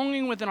the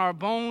longing within our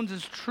bones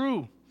is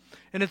true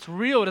and it's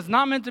real. It is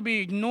not meant to be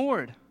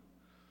ignored.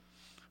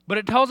 But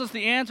it tells us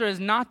the answer is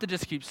not to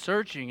just keep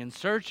searching and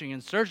searching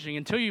and searching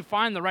until you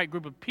find the right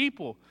group of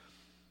people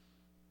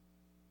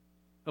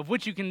of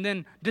which you can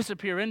then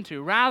disappear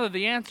into. Rather,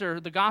 the answer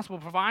the gospel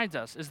provides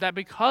us is that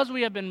because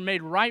we have been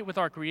made right with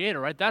our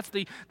Creator, right? That's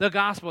the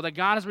gospel, that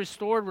God has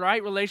restored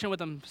right relation with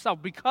Himself.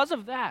 Because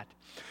of that,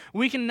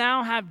 we can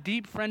now have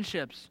deep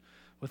friendships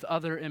with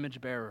other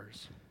image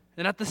bearers.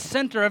 And at the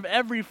center of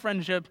every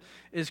friendship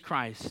is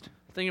Christ.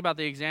 Think about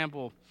the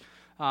example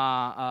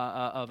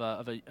of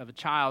a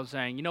child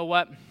saying, you know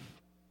what?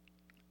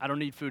 I don't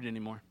need food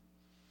anymore.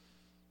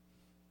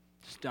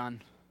 It's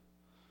done.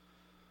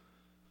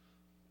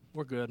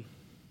 We're good.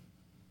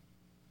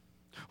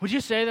 Would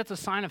you say that's a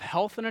sign of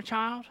health in a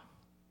child?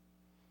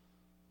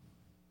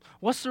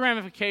 What's the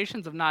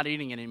ramifications of not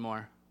eating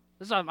anymore?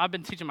 This is, I've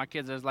been teaching my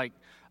kids. I was like,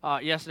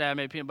 yesterday I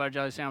made peanut butter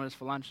jelly sandwiches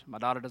for lunch. My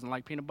daughter doesn't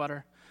like peanut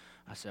butter.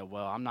 I said,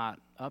 well, I'm not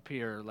up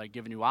here like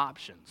giving you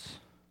options.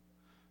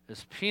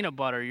 This peanut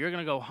butter, you're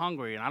going to go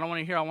hungry, and I don't want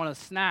to hear I want a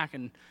snack,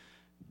 and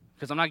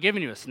because I'm not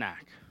giving you a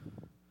snack.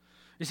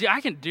 You see,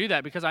 I can do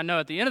that because I know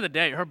at the end of the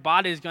day, her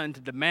body is going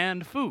to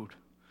demand food.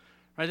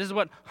 Right? This is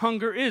what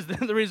hunger is.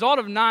 The result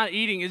of not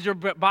eating is your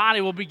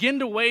body will begin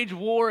to wage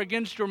war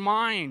against your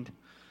mind.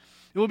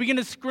 It will begin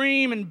to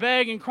scream and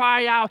beg and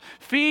cry out,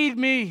 feed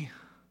me,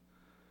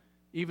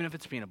 even if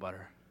it's peanut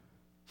butter.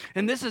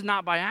 And this is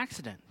not by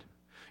accident.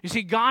 You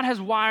see, God has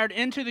wired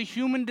into the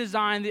human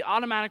design the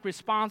automatic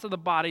response of the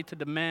body to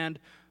demand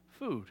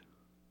food.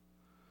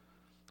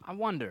 I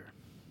wonder,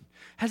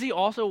 has he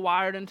also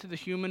wired into the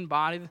human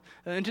body,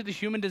 into the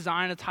human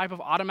design, a type of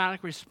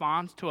automatic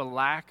response to a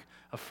lack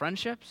of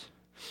friendships?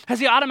 Has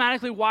he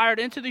automatically wired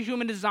into the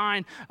human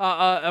design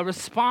a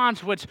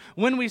response which,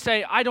 when we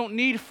say, I don't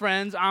need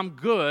friends, I'm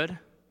good,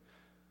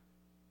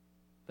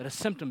 that a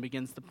symptom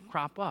begins to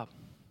crop up?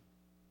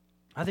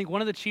 I think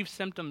one of the chief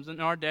symptoms in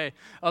our day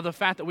of the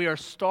fact that we are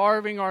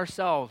starving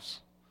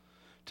ourselves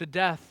to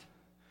death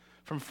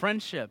from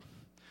friendship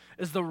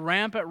is the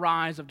rampant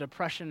rise of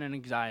depression and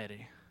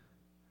anxiety.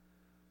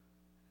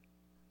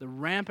 The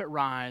rampant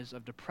rise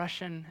of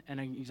depression and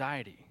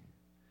anxiety.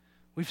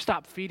 We've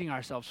stopped feeding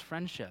ourselves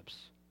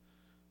friendships.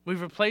 We've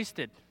replaced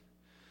it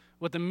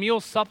with a meal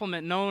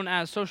supplement known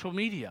as social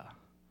media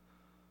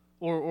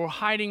or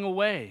hiding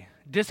away,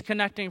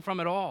 disconnecting from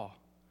it all.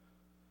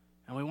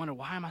 And we wonder,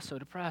 why am I so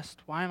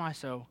depressed? Why am I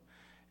so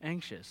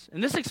anxious?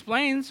 And this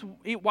explains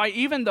why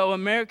even though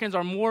Americans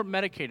are more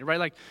medicated, right?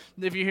 Like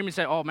if you hear me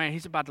say, oh man,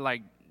 he's about to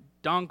like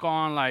dunk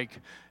on like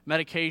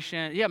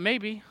medication. Yeah,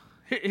 maybe.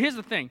 Here's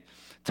the thing.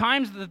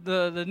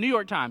 The New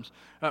York Times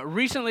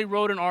recently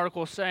wrote an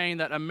article saying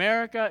that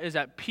America is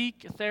at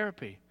peak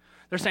therapy.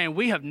 They're saying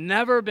we have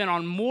never been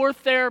on more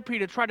therapy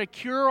to try to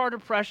cure our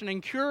depression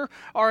and cure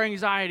our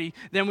anxiety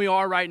than we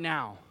are right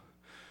now.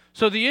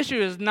 So the issue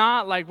is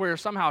not like we're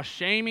somehow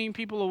shaming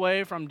people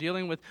away from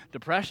dealing with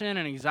depression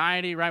and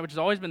anxiety, right? Which has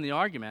always been the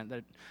argument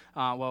that,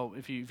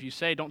 if you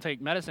say don't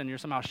take medicine, you're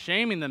somehow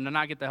shaming them to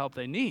not get the help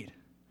they need.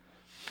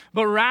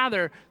 But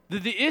rather,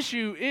 the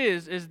issue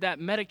is that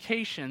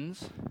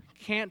medications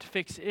can't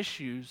fix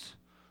issues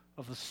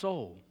of the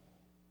soul.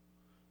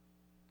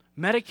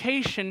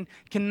 Medication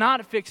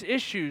cannot fix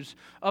issues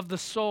of the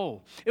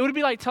soul. It would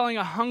be like telling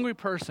a hungry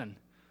person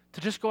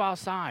to just go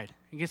outside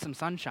and get some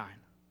sunshine.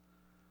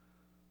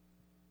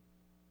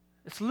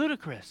 It's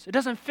ludicrous. It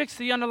doesn't fix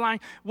the underlying,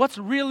 what's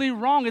really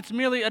wrong. It's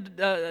merely,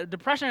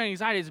 depression and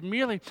anxiety is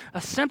merely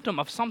a symptom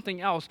of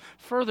something else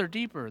further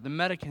deeper than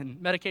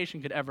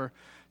medication could ever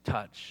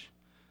touch.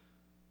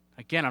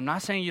 Again, I'm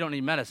not saying you don't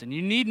need medicine.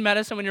 You need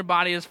medicine when your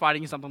body is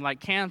fighting something like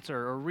cancer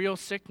or real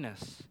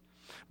sickness.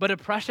 But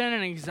depression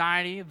and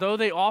anxiety, though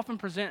they often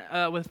present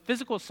with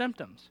physical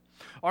symptoms,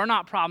 are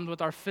not problems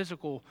with our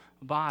physical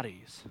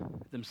bodies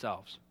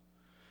themselves.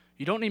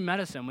 You don't need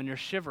medicine when you're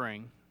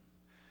shivering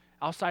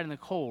outside in the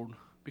cold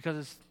because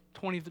it's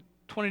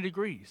 20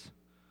 degrees.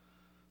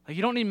 Like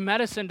you don't need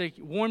medicine to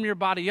warm your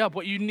body up.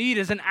 What you need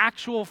is an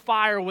actual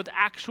fire with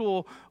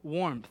actual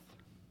warmth.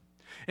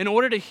 In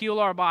order to heal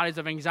our bodies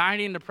of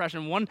anxiety and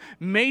depression, one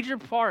major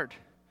part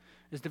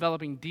is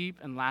developing deep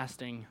and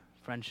lasting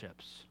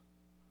friendships.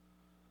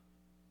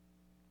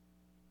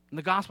 And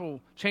the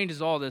gospel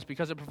changes all this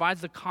because it provides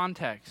the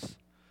context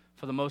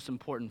for the most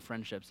important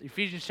friendships.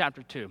 Ephesians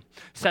chapter 2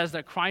 says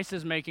that Christ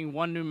is making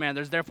one new man.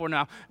 There's therefore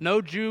now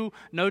no Jew,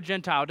 no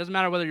Gentile. It doesn't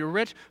matter whether you're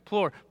rich,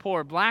 poor,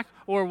 black,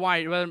 or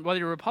white, whether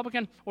you're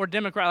Republican or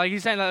Democrat. Like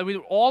he's saying that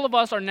all of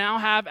us are now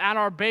have at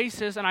our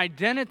basis an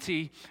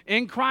identity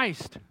in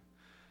Christ.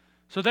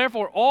 So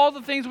therefore, all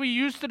the things we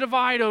used to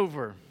divide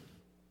over,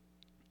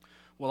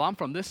 well, I'm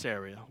from this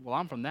area. Well,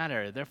 I'm from that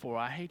area. Therefore,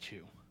 I hate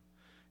you.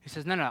 He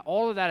says, no,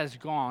 all of that is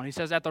gone. He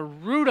says, at the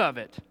root of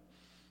it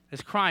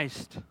is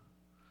Christ.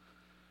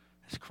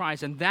 It's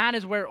Christ. And that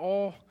is where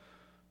all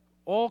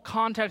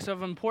context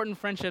of important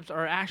friendships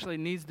actually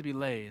needs to be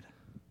laid.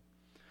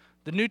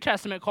 The New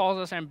Testament calls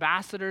us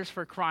ambassadors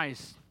for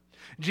Christ.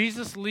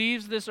 Jesus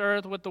leaves this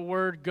earth with the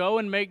word, go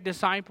and make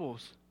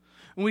disciples.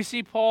 And we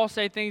see Paul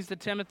say things to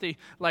Timothy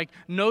like,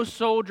 no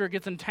soldier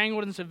gets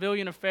entangled in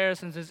civilian affairs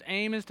since his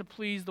aim is to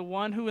please the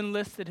one who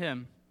enlisted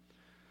him.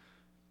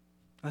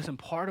 Listen,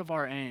 part of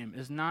our aim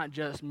is not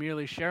just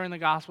merely sharing the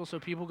gospel so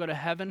people go to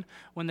heaven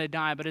when they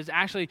die, but it's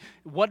actually,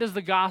 what does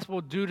the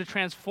gospel do to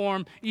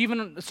transform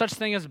even such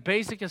thing as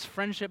basic as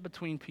friendship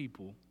between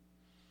people?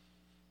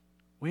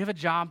 We have a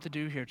job to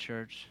do here,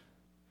 church.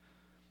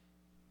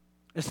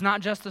 It's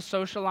not just to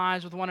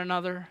socialize with one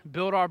another,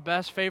 build our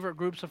best favorite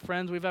groups of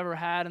friends we've ever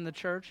had in the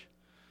church.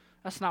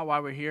 That's not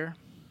why we're here.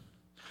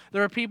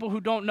 There are people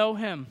who don't know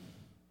him.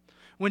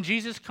 when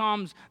Jesus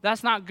comes,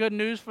 that's not good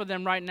news for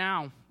them right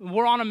now.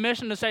 We're on a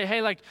mission to say,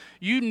 hey, like,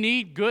 you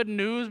need good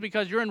news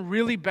because you're in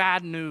really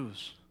bad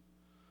news.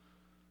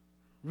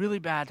 Really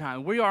bad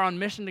time. We are on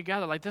mission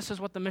together. Like, this is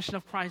what the mission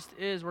of Christ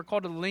is. We're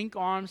called to link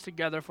arms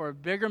together for a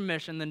bigger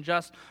mission than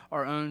just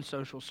our own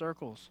social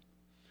circles.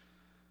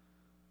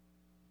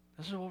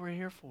 This is what we're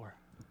here for.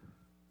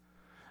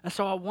 And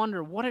so I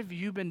wonder, what have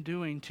you been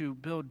doing to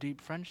build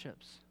deep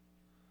friendships?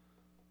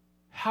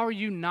 How are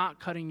you not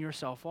cutting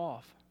yourself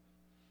off?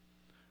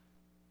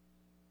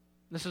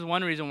 This is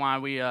one reason why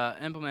we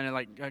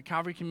implemented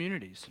Calvary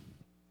communities.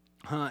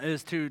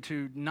 Is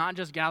to not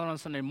just gather on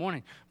Sunday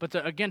morning, but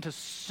to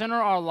center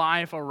our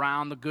life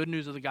around the good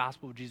news of the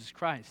gospel of Jesus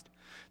Christ.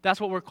 That's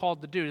what we're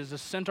called to do, is to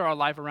center our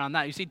life around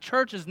that. You see,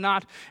 church is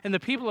not, and the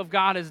people of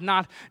God is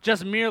not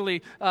just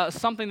merely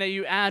something that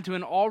you add to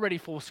an already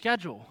full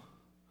schedule,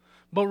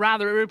 but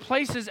rather it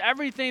replaces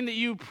everything that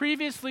you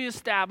previously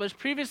established,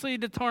 previously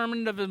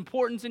determined of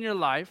importance in your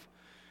life.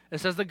 It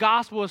says the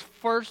gospel is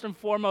first and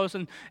foremost,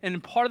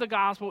 and part of the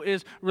gospel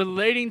is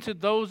relating to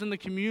those in the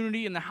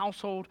community and the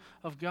household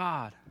of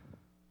God.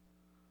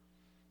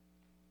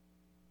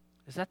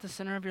 Is that the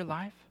center of your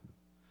life?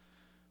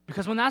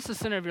 Because when that's the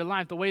center of your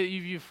life, the way that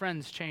you view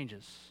friends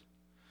changes.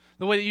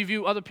 The way that you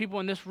view other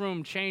people in this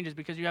room changes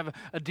because you have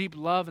a deep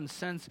love and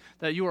sense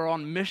that you are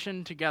on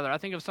mission together. I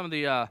think of some of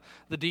the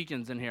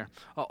deacons in here.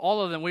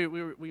 All of them,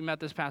 we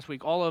met this past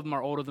week, all of them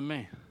are older than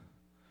me,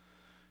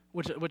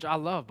 which I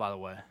love, by the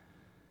way.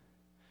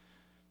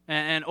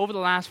 And over the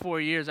last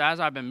 4 years, as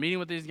I've been meeting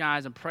with these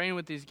guys and praying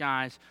with these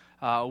guys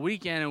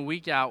week in and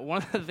week out,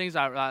 one of the things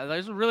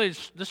I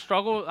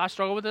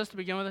struggle with this to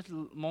begin with, this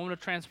moment of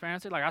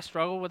transparency. Like, I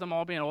struggle with them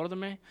all being older than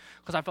me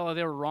because I felt like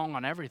they were wrong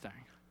on everything.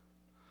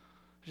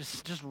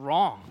 Just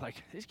wrong.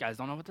 Like, these guys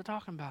don't know what they're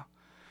talking about.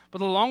 But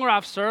the longer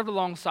I've served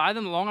alongside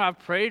them, the longer I've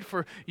prayed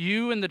for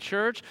you and the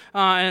church,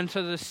 and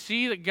to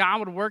see that God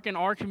would work in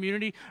our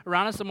community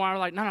around us, the more I'm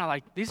like, no,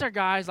 like, these are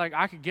guys like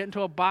I could get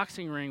into a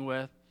boxing ring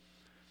with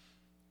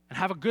and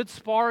have a good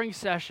sparring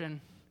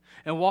session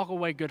and walk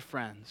away good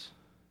friends.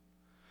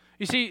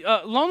 You see,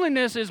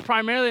 loneliness is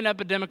primarily an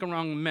epidemic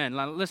among men.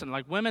 Listen,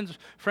 like, women's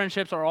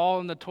friendships are all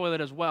in the toilet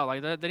as well.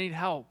 Like, they need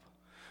help.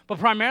 But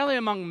primarily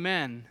among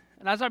men.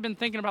 And as I've been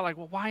thinking about, like,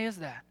 well, why is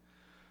that?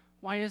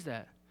 Why is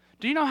that?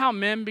 Do you know how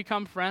men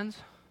become friends?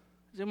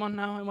 Does anyone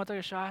know? Anyone take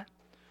a shot?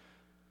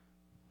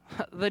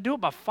 They do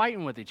it by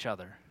fighting with each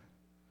other.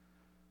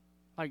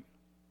 Like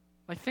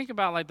think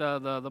about like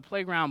the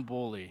playground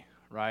bully,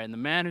 right? And the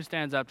man who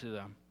stands up to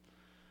them,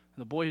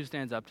 and the boy who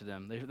stands up to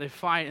them. They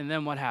fight, and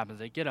then what happens?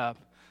 They get up,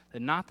 they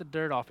knock the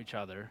dirt off each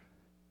other, and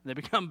they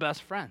become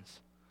best friends.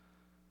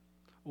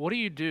 What do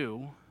you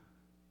do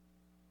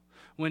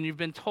when you've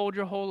been told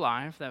your whole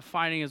life that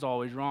fighting is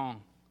always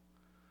wrong?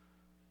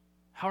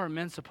 How are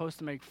men supposed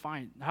to make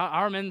fight? How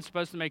are men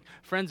supposed to make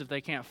friends if they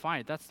can't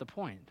fight? That's the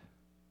point.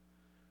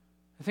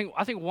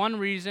 I think one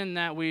reason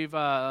that we've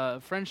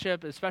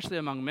friendship, especially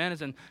among men,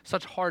 is in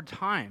such hard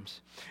times,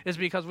 is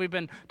because we've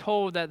been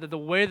told that the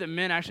way that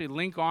men actually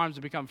link arms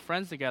and become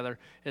friends together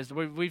is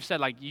we've said,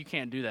 like, you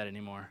can't do that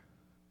anymore.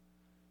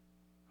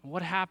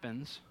 What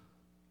happens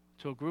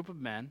to a group of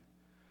men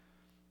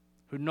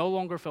who no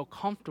longer feel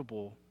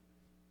comfortable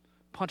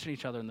punching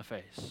each other in the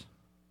face?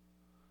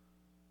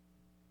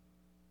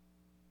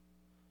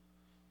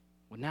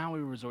 Well, now we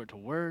resort to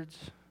words,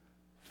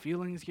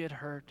 feelings get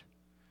hurt,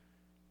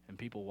 and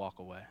people walk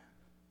away.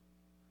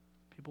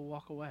 People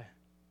walk away.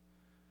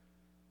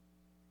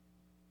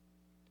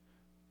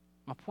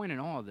 My point in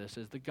all of this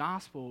is the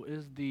gospel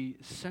is the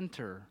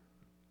center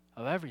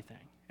of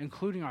everything,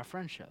 including our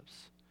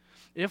friendships.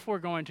 If we're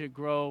going to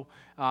grow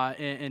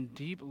in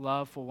deep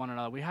love for one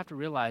another, we have to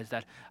realize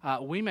that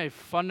we may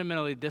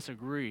fundamentally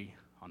disagree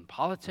on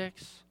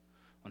politics,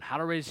 on how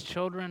to raise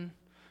children,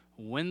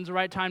 when's the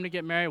right time to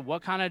get married,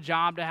 what kind of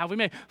job to have. We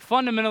may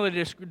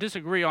fundamentally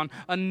disagree on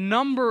a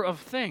number of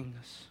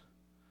things.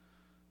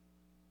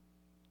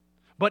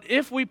 But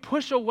if we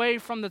push away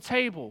from the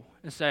table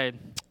and say,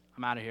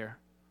 I'm out of here,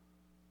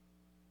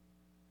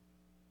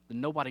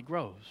 then nobody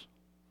grows.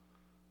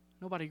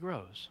 Nobody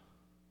grows.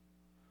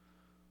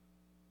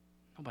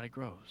 Nobody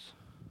grows.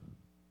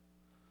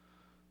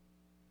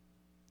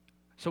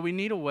 So we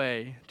need a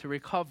way to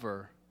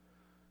recover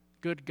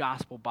good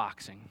gospel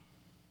boxing.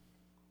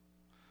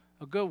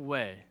 A good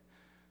way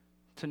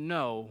to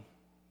know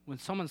when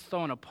someone's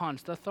throwing a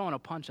punch, they're throwing a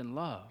punch in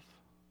love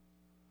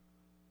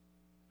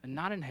and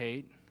not in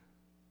hate.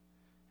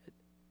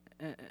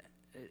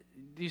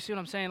 Do you see what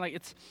I'm saying?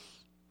 Like,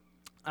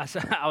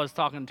 I was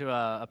talking to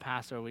a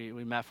pastor.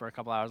 We met for a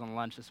couple hours on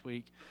lunch this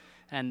week,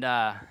 and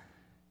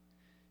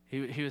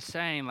he was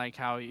saying like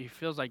how he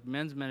feels like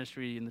men's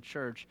ministry in the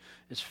church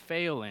is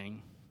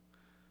failing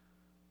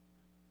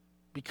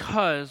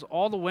because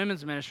all the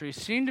women's ministries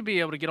seem to be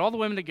able to get all the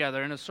women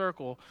together in a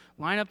circle,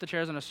 line up the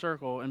chairs in a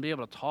circle, and be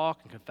able to talk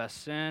and confess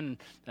sin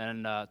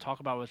and talk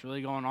about what's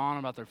really going on,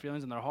 about their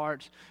feelings and their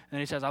hearts. And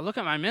he says, I look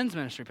at my men's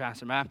ministry,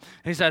 Pastor Matt,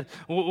 and he said,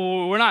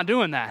 we're not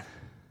doing that.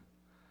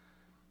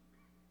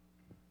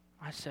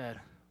 I said,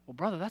 well,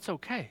 brother, that's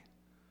okay.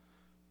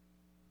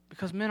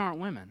 Because men aren't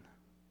women.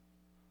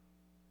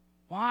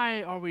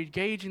 Why are we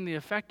gauging the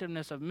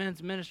effectiveness of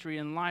men's ministry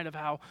in light of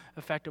how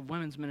effective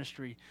women's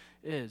ministry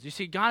is? You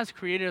see, God has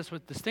created us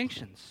with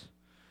distinctions.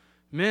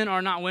 Men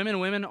are not women,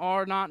 women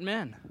are not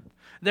men.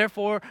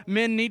 Therefore,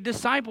 men need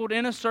discipled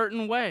in a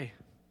certain way,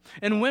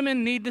 and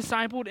women need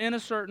discipled in a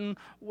certain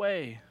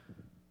way.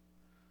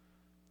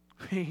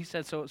 He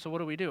said, so what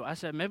do we do? I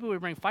said, maybe we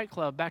bring Fight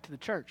Club back to the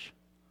church.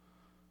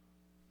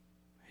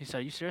 He said,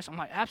 are you serious? I'm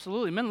like,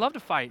 absolutely. Men love to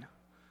fight.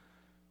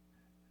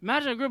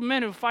 Imagine a group of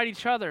men who fight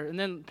each other and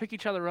then pick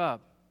each other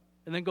up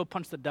and then go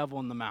punch the devil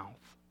in the mouth.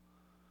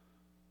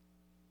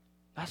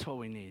 That's what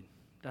we need.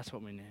 That's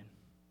what we need.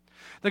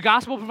 The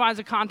gospel provides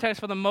a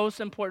context for the most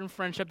important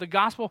friendship. The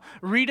gospel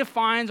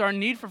redefines our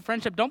need for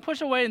friendship. Don't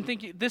push away and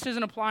think this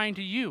isn't applying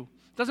to you.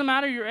 Doesn't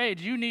matter your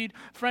age. You need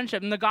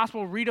friendship. And the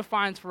gospel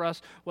redefines for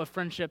us what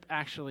friendship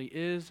actually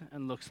is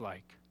and looks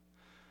like.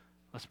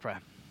 Let's pray.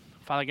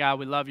 Father God,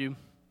 we love you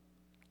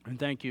and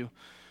thank you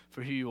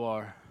for who you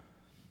are.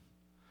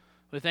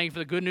 We thank you for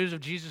the good news of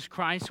Jesus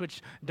Christ,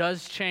 which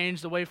does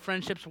change the way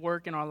friendships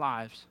work in our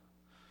lives.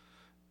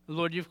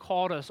 Lord, you've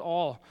called us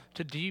all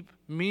to deep,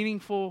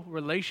 meaningful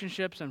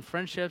relationships and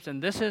friendships,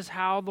 and this is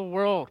how the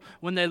world,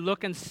 when they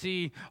look and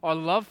see our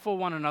love for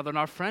one another and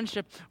our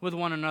friendship with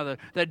one another,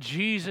 that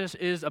Jesus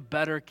is a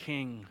better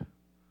king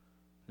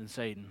than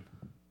Satan.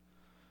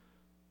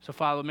 So,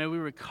 Father, may we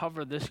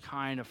recover this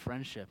kind of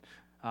friendship,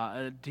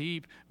 a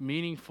deep,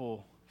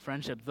 meaningful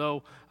friendship,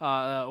 though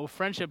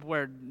friendship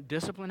where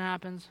discipline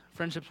happens,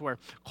 friendships where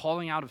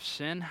calling out of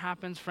sin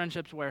happens,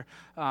 friendships where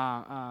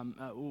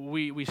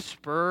we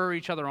spur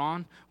each other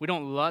on. We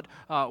don't let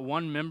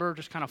one member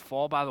just kind of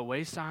fall by the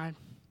wayside.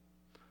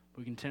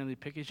 We continually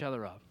pick each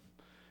other up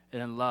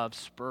and in love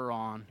spur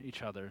on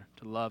each other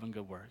to love and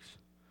good works.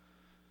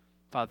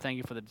 Father, thank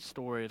you for the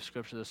story of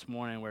Scripture this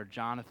morning where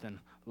Jonathan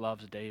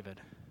loves David.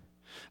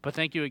 But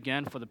thank you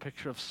again for the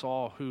picture of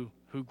Saul who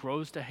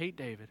grows to hate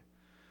David.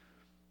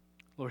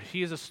 Lord,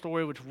 he is a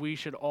story which we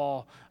should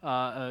all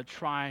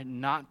try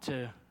not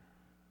to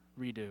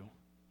redo.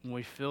 When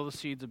we feel the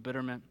seeds of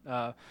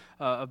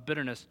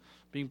bitterness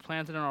being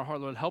planted in our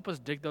heart, Lord, help us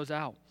dig those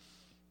out.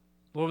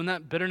 Lord, when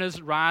that bitterness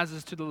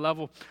rises to the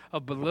level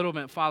of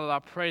belittlement, Father, I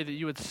pray that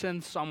you would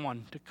send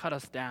someone to cut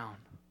us down.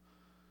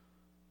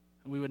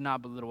 And we would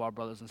not belittle our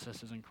brothers and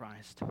sisters in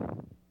Christ.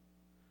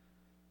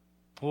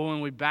 Or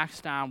when we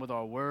backstab with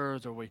our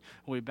words, or we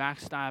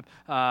backstab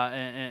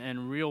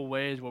in real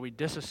ways where we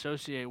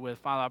disassociate with,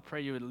 Father, I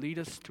pray you would lead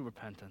us to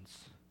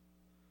repentance.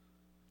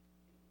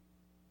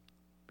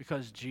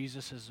 Because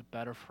Jesus is a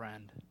better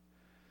friend.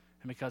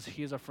 And because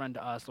he is a friend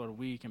to us, Lord,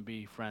 we can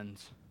be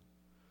friends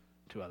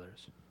to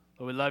others.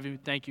 Lord, we love you.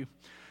 Thank you.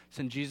 It's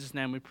in Jesus'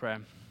 name we pray.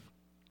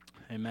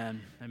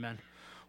 Amen. Amen.